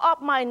all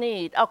of my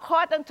need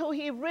according to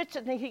His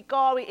riches and His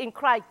glory in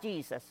Christ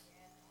Jesus.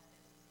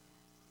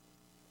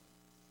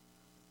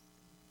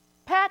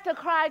 Pastor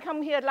Cry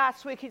come here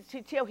last week.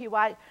 He tell his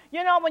wife,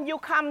 you know, when you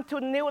come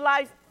to New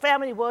Life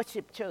Family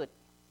Worship Church,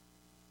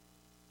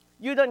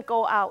 you don't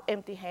go out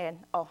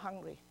empty-handed or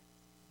hungry.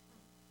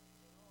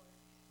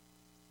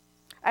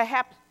 I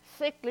have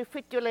 6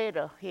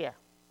 refrigerators here,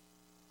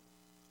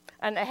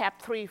 and I have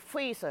 3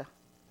 freezers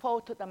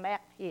full to the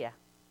max here.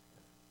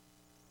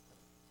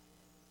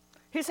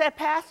 He said,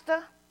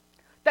 Pastor,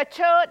 the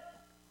church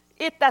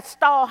is the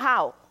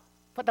storehouse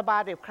for the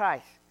body of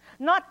Christ.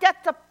 Not just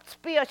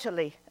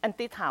spiritually in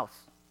this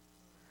house.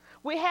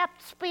 We have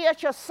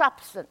spiritual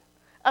substance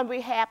and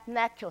we have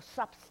natural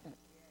substance.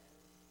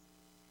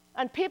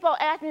 And people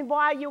ask me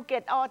why you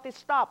get all this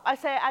stuff. I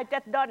say I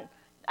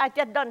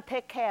just don't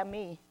take care of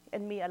me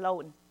and me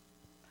alone.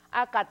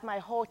 I got my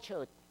whole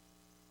church.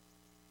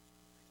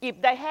 If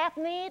they have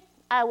need,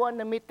 I want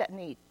to meet that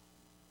need.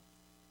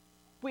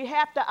 We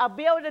have the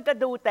ability to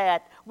do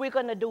that. We're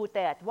going to do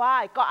that.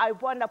 Why? Because I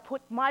want to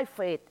put my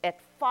faith as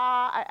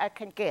far as I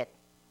can get.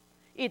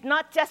 It's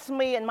not just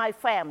me and my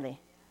family,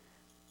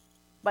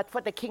 but for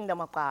the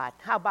kingdom of God.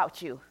 How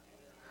about you?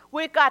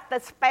 We got to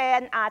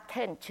expand our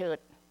tent,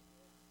 church.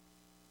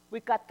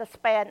 We got to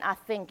expand our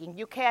thinking.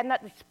 You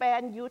cannot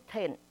expand your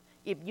tent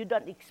if you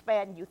don't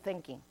expand your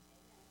thinking.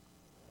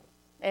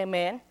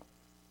 Amen.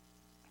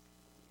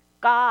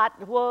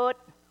 God's word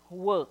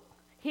work.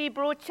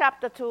 Hebrews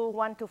chapter 2,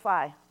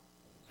 1-5.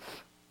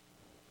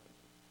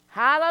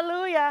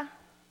 Hallelujah.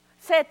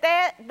 Say,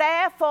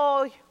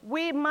 therefore,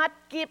 we must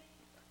give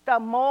the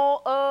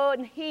more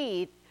earned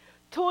heed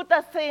to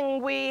the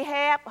thing we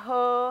have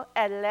heard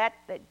and let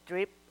it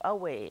drip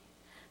away.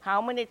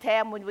 How many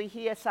times when we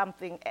hear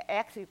something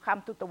actually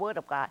come to the Word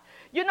of God?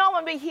 You know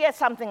when we hear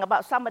something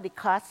about somebody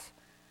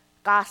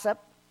gossip,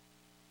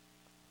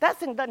 that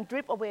thing doesn't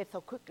drip away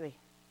so quickly.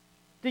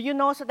 Do you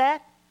know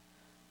that?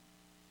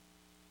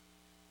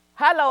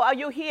 Hello, are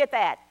you hear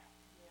that?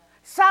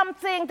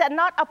 Something that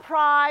not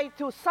apply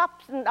to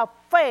substance of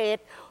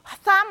faith,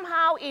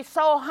 somehow is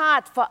so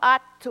hard for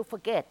us to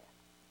forget.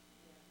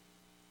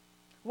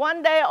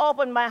 One day I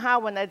opened my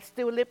house when I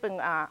still living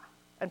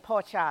in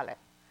Port Charlotte.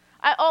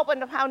 I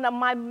opened the house and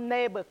my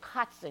neighbor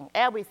cussing.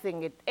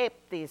 Everything is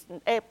empty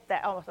and empty.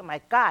 Oh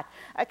my God,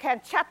 I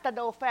can't shut the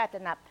door fast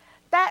enough.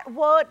 That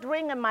word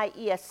ring in my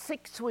ear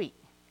 6 weeks.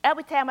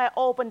 Every time I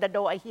open the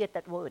door, I hear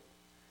that word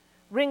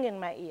ring in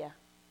my ear.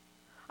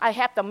 I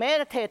have to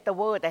meditate the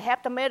word. I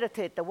have to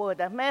meditate the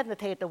word. I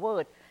meditate the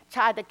word.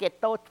 Try to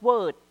get those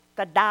words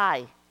to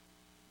die.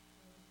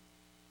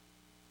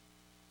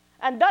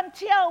 And don't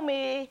tell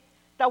me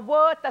the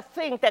word, the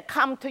thing that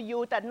come to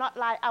you that not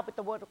line up with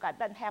the word of God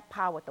doesn't have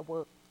power to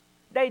work.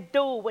 They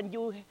do when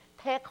you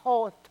take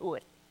hold to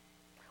it.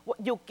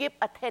 You give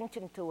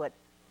attention to it.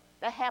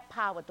 They have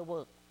power to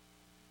work.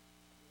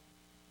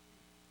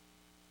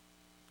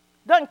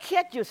 Don't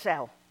kid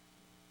yourself.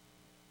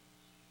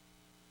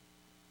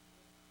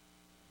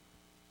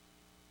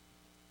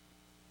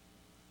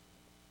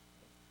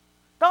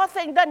 Those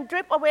things don't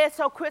drip away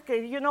so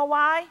quickly. You know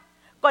why?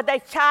 Because they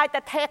try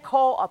to take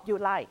hold of your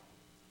life.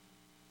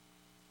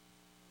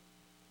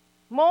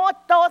 Most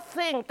those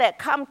things that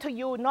come to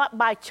you not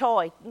by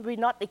choice, we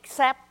not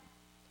accept,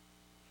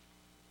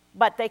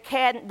 but they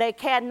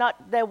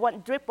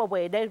won't drip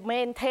away, they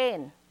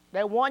maintain.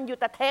 They want you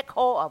to take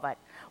hold of it.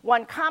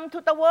 When come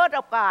to the Word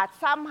of God,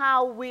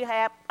 somehow we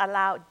have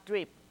allowed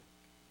drip.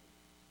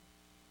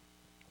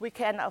 We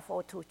cannot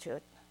afford to,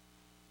 church.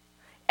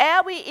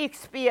 Every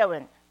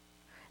experience,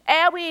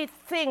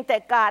 everything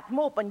that God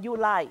moves in your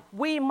life,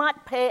 we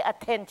must pay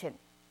attention.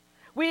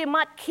 We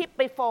must keep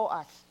before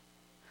us.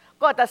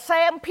 Because the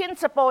same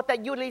principle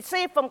that you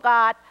receive from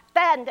God,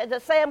 then the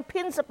same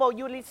principle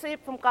you receive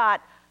from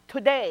God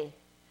today.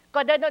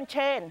 God doesn't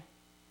change.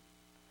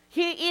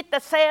 He is the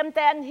same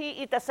then, He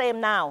is the same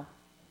now.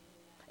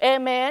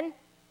 Amen.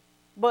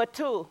 Verse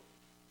 2.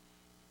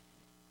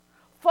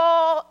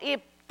 For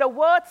if the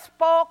word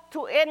spoke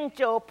to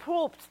angel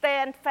proved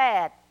stand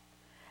fast,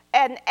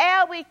 and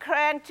every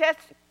conscience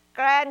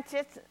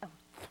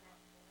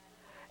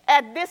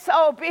and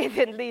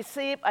disobedient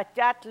receive a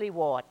just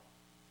reward.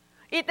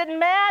 It doesn't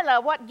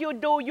matter what you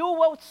do, you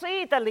will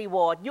see the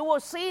reward, you will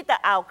see the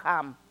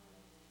outcome.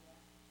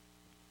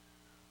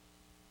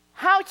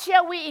 How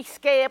shall we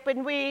escape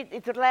when we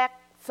lack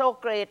so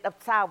great of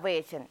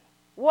salvation?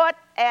 What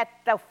at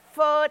the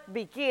first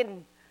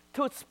begin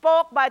to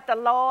spoke by the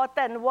Lord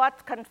and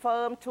what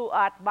confirmed to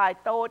us by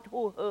those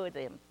who heard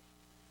Him.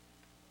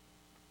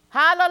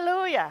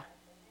 Hallelujah.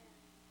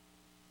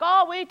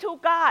 Glory to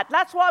God.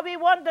 That's why we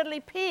want to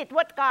repeat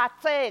what God's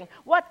saying,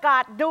 what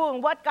God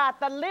doing, what God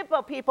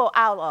deliver people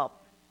out of.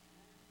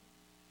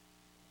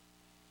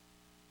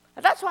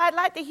 That's why I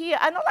like to hear.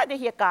 I don't like to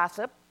hear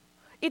gossip.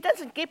 It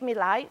doesn't give me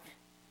life.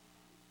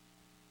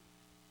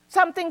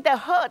 Something that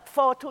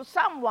hurtful to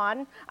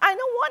someone, I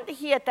don't want to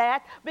hear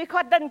that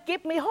because it doesn't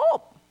give me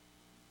hope.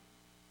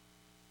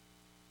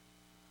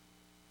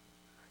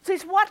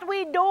 This is what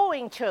we do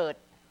in church.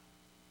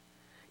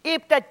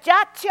 If the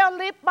just shall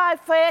live by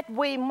faith,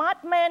 we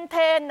must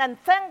maintain and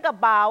think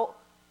about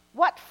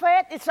what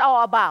faith is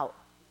all about.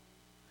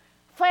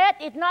 Faith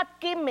is not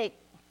gimmick.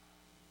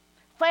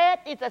 Faith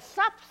is a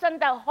substance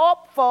that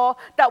hope for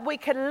that we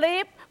can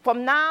live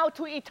from now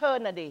to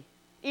eternity.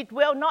 It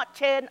will not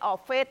change or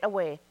fade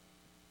away.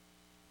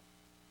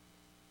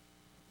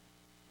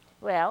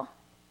 Well,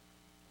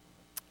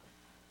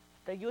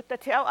 the youth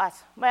tell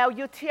us, well,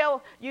 you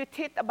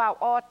teach about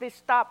all this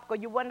stuff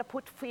because you want to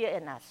put fear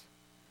in us.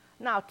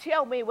 Now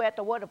tell me where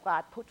the Word of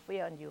God put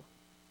fear in you.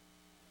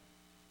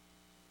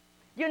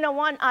 You don't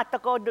want us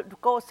to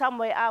go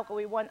somewhere else.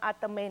 We want us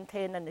to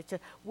maintain in the church.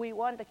 We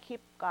want to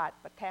keep God,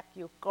 protect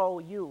you, grow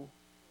you.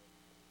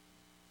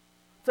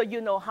 So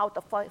you know how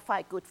to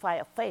fight good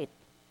fight of faith.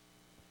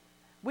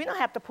 We don't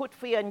have to put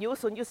fear in you.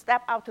 Soon you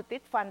step out to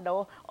this front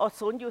door, or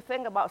soon you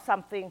think about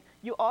something,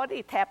 you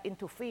already tap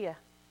into fear.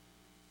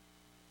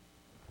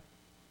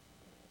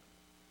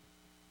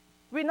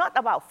 We're not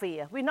about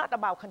fear. We're not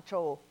about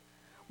control.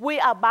 We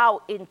are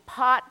about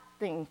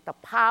imparting the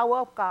power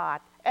of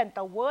God and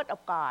the Word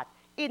of God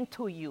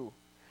into you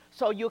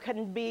so you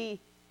can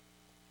be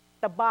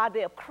the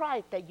body of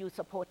Christ that you're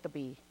supposed to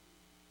be.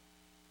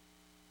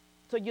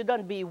 So you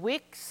don't be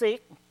weak,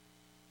 sick,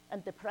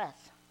 and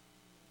depressed.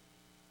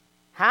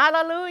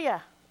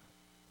 Hallelujah.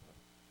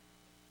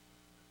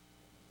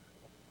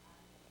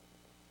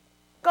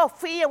 Because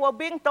fear will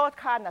bring those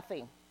kind of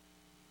things.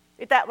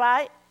 Is that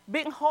right?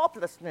 Bring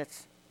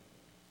hopelessness.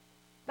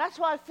 That's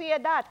why fear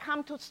does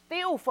come to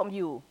steal from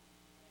you.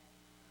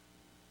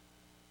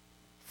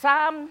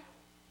 Psalm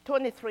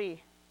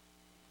 23.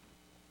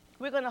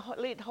 We're going to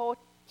read the whole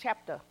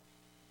chapter.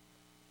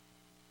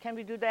 Can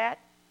we do that?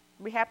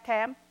 We have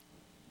time?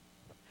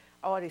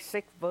 Oh, the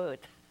sixth word.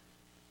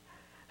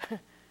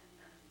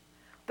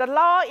 The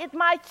Lord is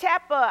my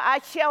shepherd, I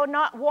shall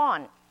not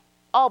want,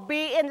 or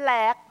be in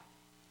lack,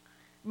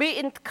 be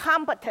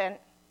incompetent.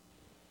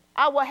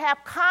 I will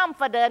have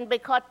confidence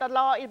because the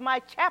Lord is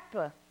my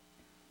shepherd.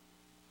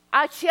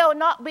 I shall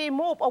not be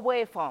moved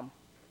away from.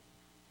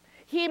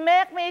 He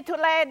make me to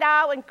lay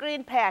down in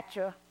green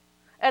pasture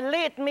and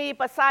lead me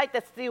beside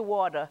the still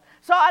water.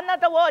 So in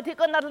other words, He's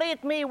going to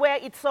lead me where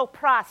it's so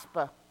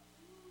prosper.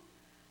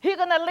 He's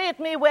going to lead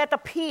me where the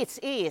peace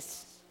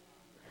is.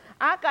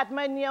 I got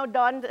my nail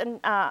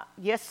done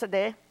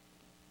yesterday,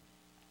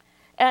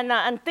 and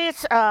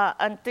this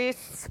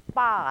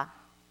spa.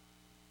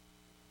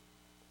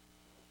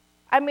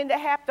 I mean, they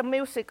have the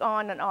music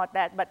on and all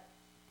that, but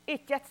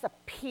it's just a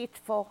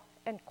peaceful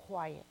and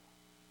quiet.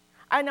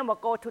 I never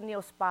go to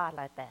nail spa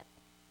like that.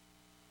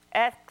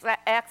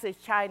 Ask is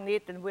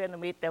Chinese and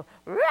Vietnamese, they're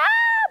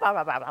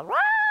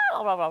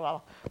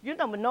you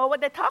never know what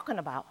they're talking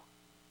about.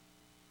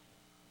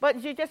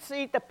 But you just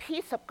see the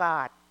peace of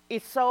God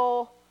is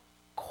so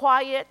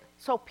quiet,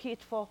 so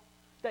peaceful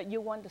that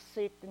you want to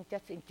sit and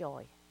just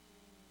enjoy.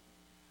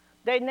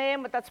 They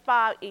name the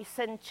spa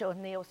Essential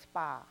Nail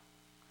Spa.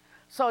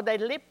 So they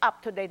live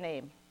up to their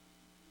name.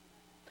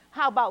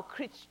 How about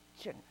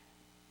Christian?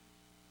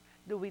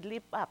 Do we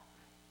live up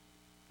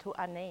to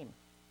our name?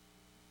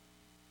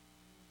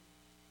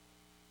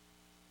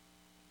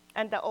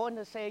 And the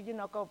owner say,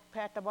 go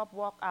Pastor Bob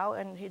walk out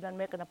and he doesn't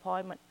make an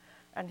appointment.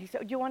 And he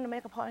said, you want to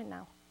make a point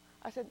now?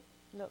 I said,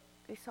 look,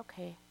 it's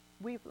okay.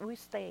 We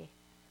stay.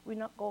 We're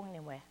not going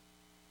anywhere.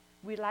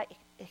 We like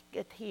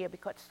it here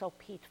because it's so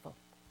peaceful.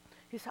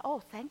 He said,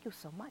 oh, thank you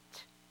so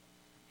much.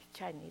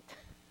 Chinese.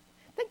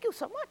 Thank you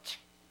so much.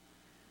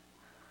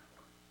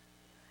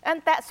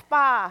 And that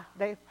spa,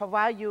 they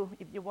provide you,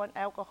 if you want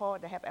alcohol,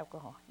 they have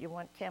alcohol. You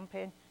want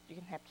champagne, you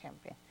can have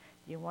champagne.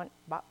 You want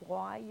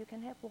wine, you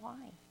can have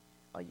wine.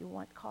 Or you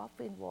want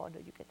coffee and water,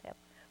 you can have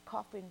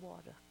coffee and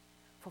water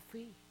for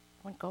free.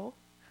 Want to go?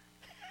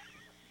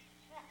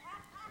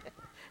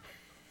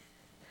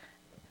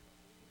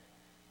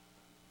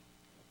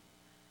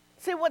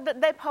 See what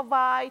they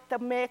provide to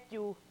make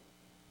you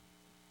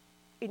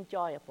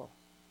enjoyable.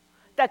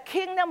 The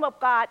kingdom of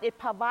God, it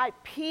provides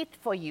peace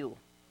for you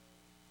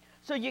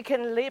so you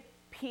can live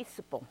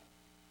peaceable.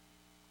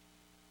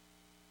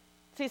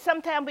 See,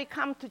 sometimes we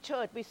come to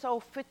church, we're so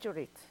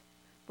fidgety.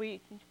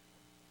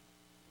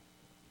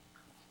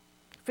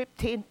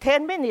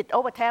 10 minutes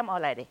over time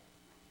already.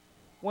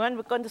 When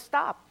we're going to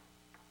stop?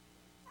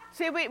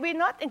 See, we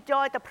not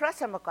enjoy the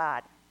presence of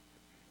God.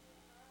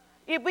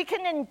 If we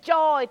can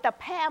enjoy the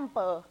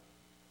pamper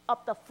of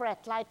the flesh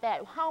like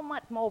that, how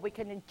much more we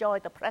can enjoy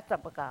the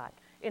presence of God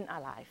in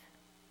our life?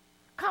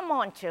 Come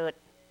on, church.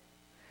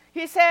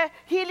 He said,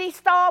 he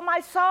restored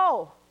my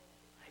soul.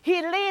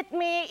 He lead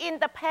me in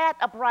the path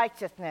of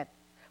righteousness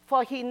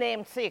for his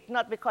name's sake,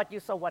 not because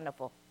you're so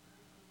wonderful.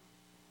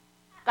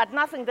 Got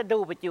nothing to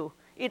do with you.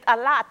 It's a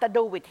lot to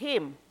do with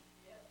him.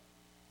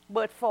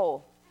 Verse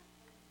 4.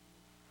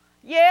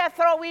 Yea,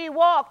 though we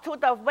walk through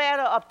the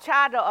valley of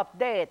shadow of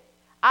death,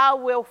 I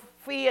will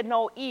fear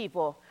no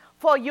evil.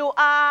 For you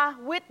are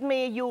with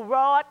me, you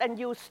rod and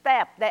you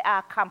staff, they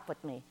are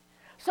comfort me.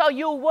 So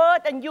your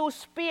word and your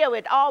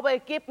spirit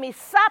always give me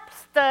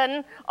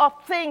substance of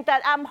things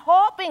that I'm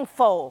hoping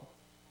for.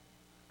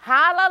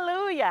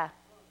 Hallelujah.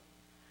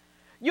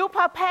 You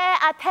prepare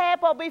a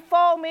table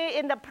before me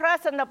in the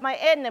presence of my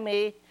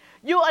enemy.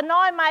 You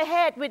anoint my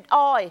head with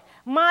oil,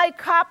 my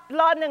cup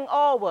running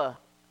over.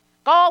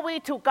 Glory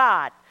to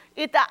God.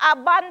 It's the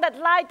abundant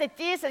life that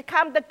Jesus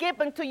come to give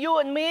unto you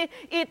and me.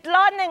 It's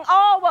running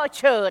over,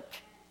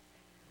 church.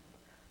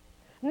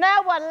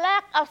 Never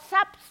lack of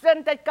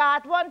substance that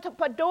God wants to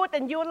produce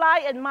in your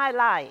life and my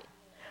life.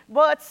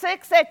 Verse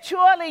 6 says,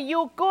 surely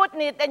your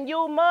goodness and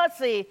your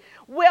mercy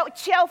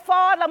shall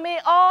follow me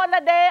all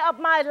the day of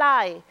my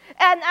life,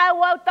 and I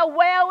will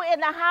dwell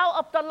in the house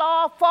of the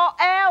Lord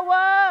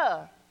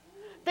forever.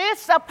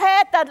 This is a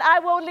path that I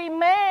will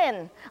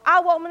remain. I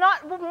will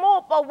not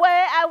move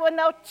away. I will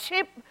not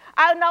chip.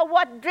 I will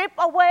not drip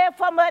away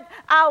from it.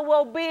 I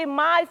will be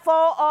mindful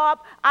of.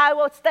 I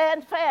will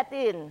stand fast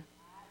in.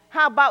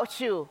 How about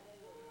you?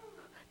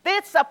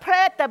 This is a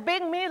prayer that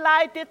bring me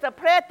life. This is a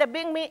prayer that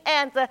bring me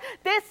answer.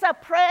 This is a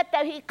prayer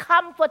that he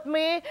comfort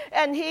me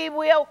and he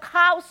will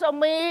counsel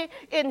me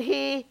in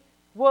his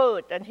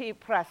word and his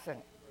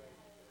presence.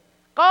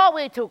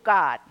 Glory to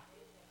God.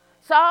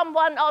 Psalm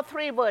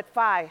 103 verse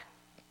 5.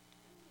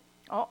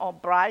 Oh,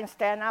 Brian,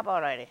 stand up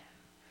already.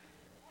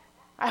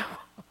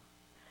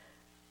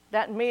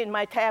 That means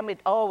my time is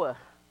over.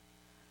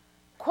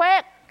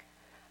 Quick.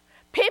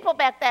 People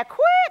back there,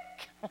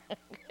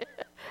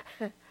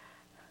 quick.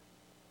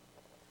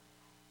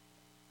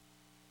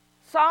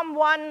 Psalm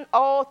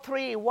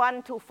 103,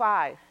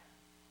 1-5.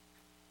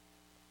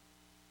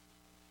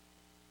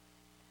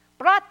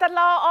 Bless the Lord,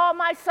 all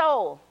my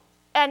soul,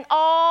 and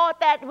all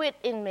that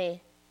within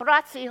me.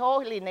 Bless his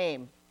holy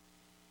name.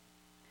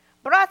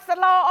 Bless the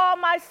Lord, all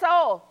my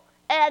soul,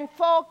 and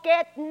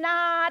forget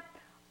not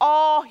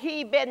all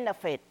he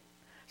benefits.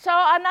 So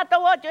in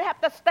other words, you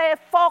have to stay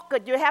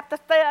focused. You have to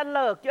stay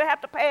alert. You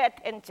have to pay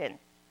attention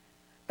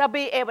to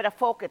be able to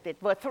focus it.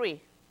 Verse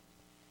 3.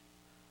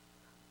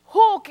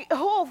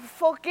 Who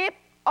forgive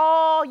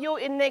all your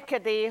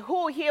iniquity,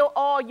 who heal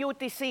all your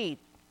deceit,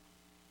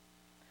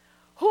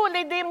 who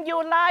redeem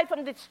your life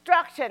from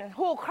destruction,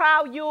 who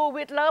crown you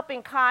with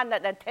loving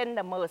kindness and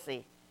tender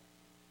mercy,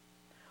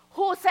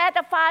 who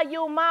satisfy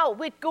your mouth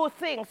with good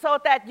things so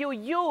that your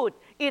youth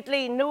is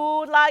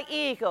renewed like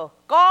eagle.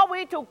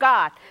 Glory to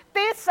God.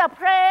 This is a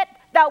prayer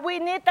that we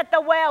need to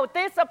dwell.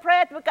 This is a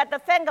prayer we got to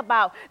think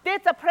about.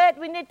 This is a prayer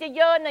we need to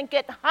yearn and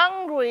get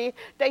hungry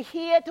to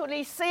hear, to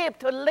receive,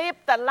 to live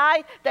the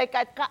life that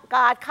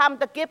God come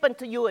to give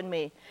unto you and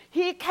me.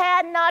 He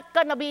cannot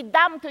gonna be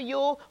dumb to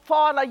you,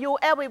 follow you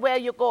everywhere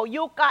you go.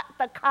 You got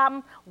to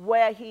come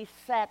where he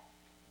said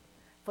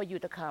for you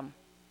to come.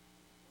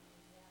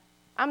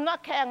 I'm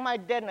not carrying my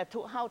dinner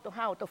to how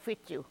to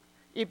fit you.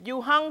 If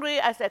you're hungry,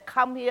 I said,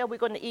 come here, we're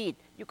going to eat.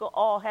 You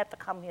all have to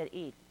come here to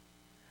eat.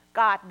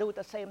 God do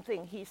the same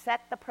thing. He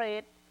set the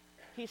plate.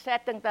 He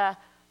set the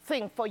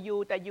thing for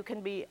you that you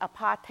can be a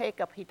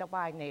partaker of his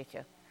divine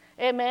nature.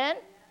 Amen?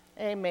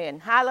 Amen.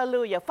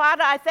 Hallelujah.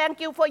 Father, I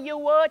thank you for your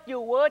word.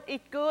 Your word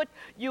is good.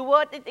 Your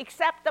word is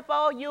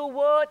acceptable. Your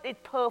word is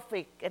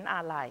perfect in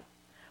our life.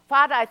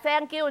 Father, I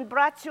thank you and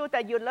bless you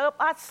that you love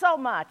us so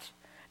much,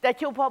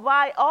 that you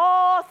provide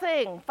all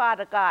things,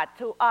 Father God,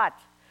 to us,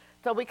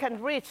 so we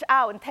can reach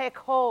out and take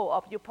hold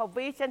of your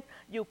provision,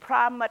 your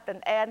promise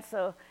and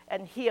answer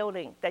and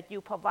healing that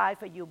you provide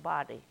for your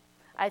body.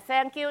 I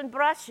thank you and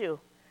bless you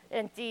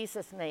in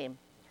Jesus' name.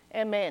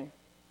 Amen.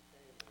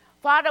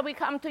 Father, we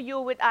come to you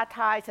with our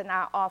tithes and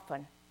our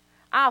offering,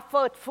 our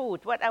first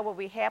food, whatever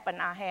we have in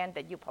our hand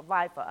that you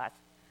provide for us.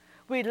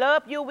 We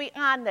love you, we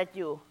honor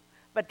you,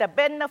 but the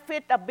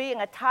benefit of being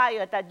a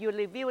tither that you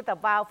revealed the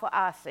vow for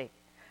our sake,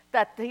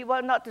 that he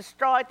will not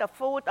destroy the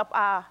fruit of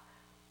our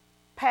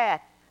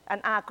path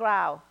and our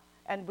ground,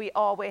 and we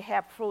always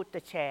have fruit to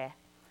share.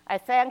 I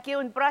thank you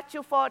and bless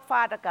you for it,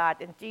 Father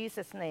God, in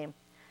Jesus' name.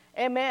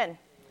 Amen.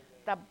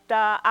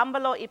 The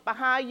envelope is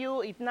behind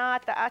you. If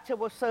not, the usher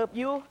will serve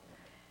you.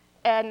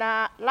 And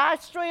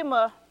live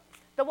streamer,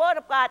 the Word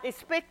of God is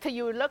speak to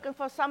you. Looking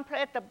for some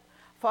place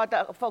for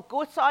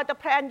good soil to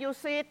plant your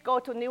seed, go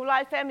to New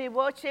Life Family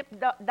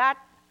Worship.net.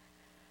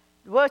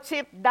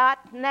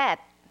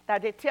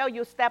 That they tell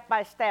you step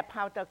by step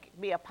how to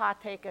be a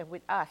partaker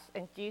with us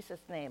in Jesus'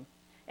 name.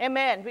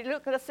 Amen. We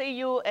look to see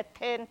you at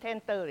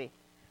 10:30.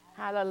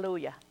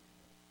 Hallelujah.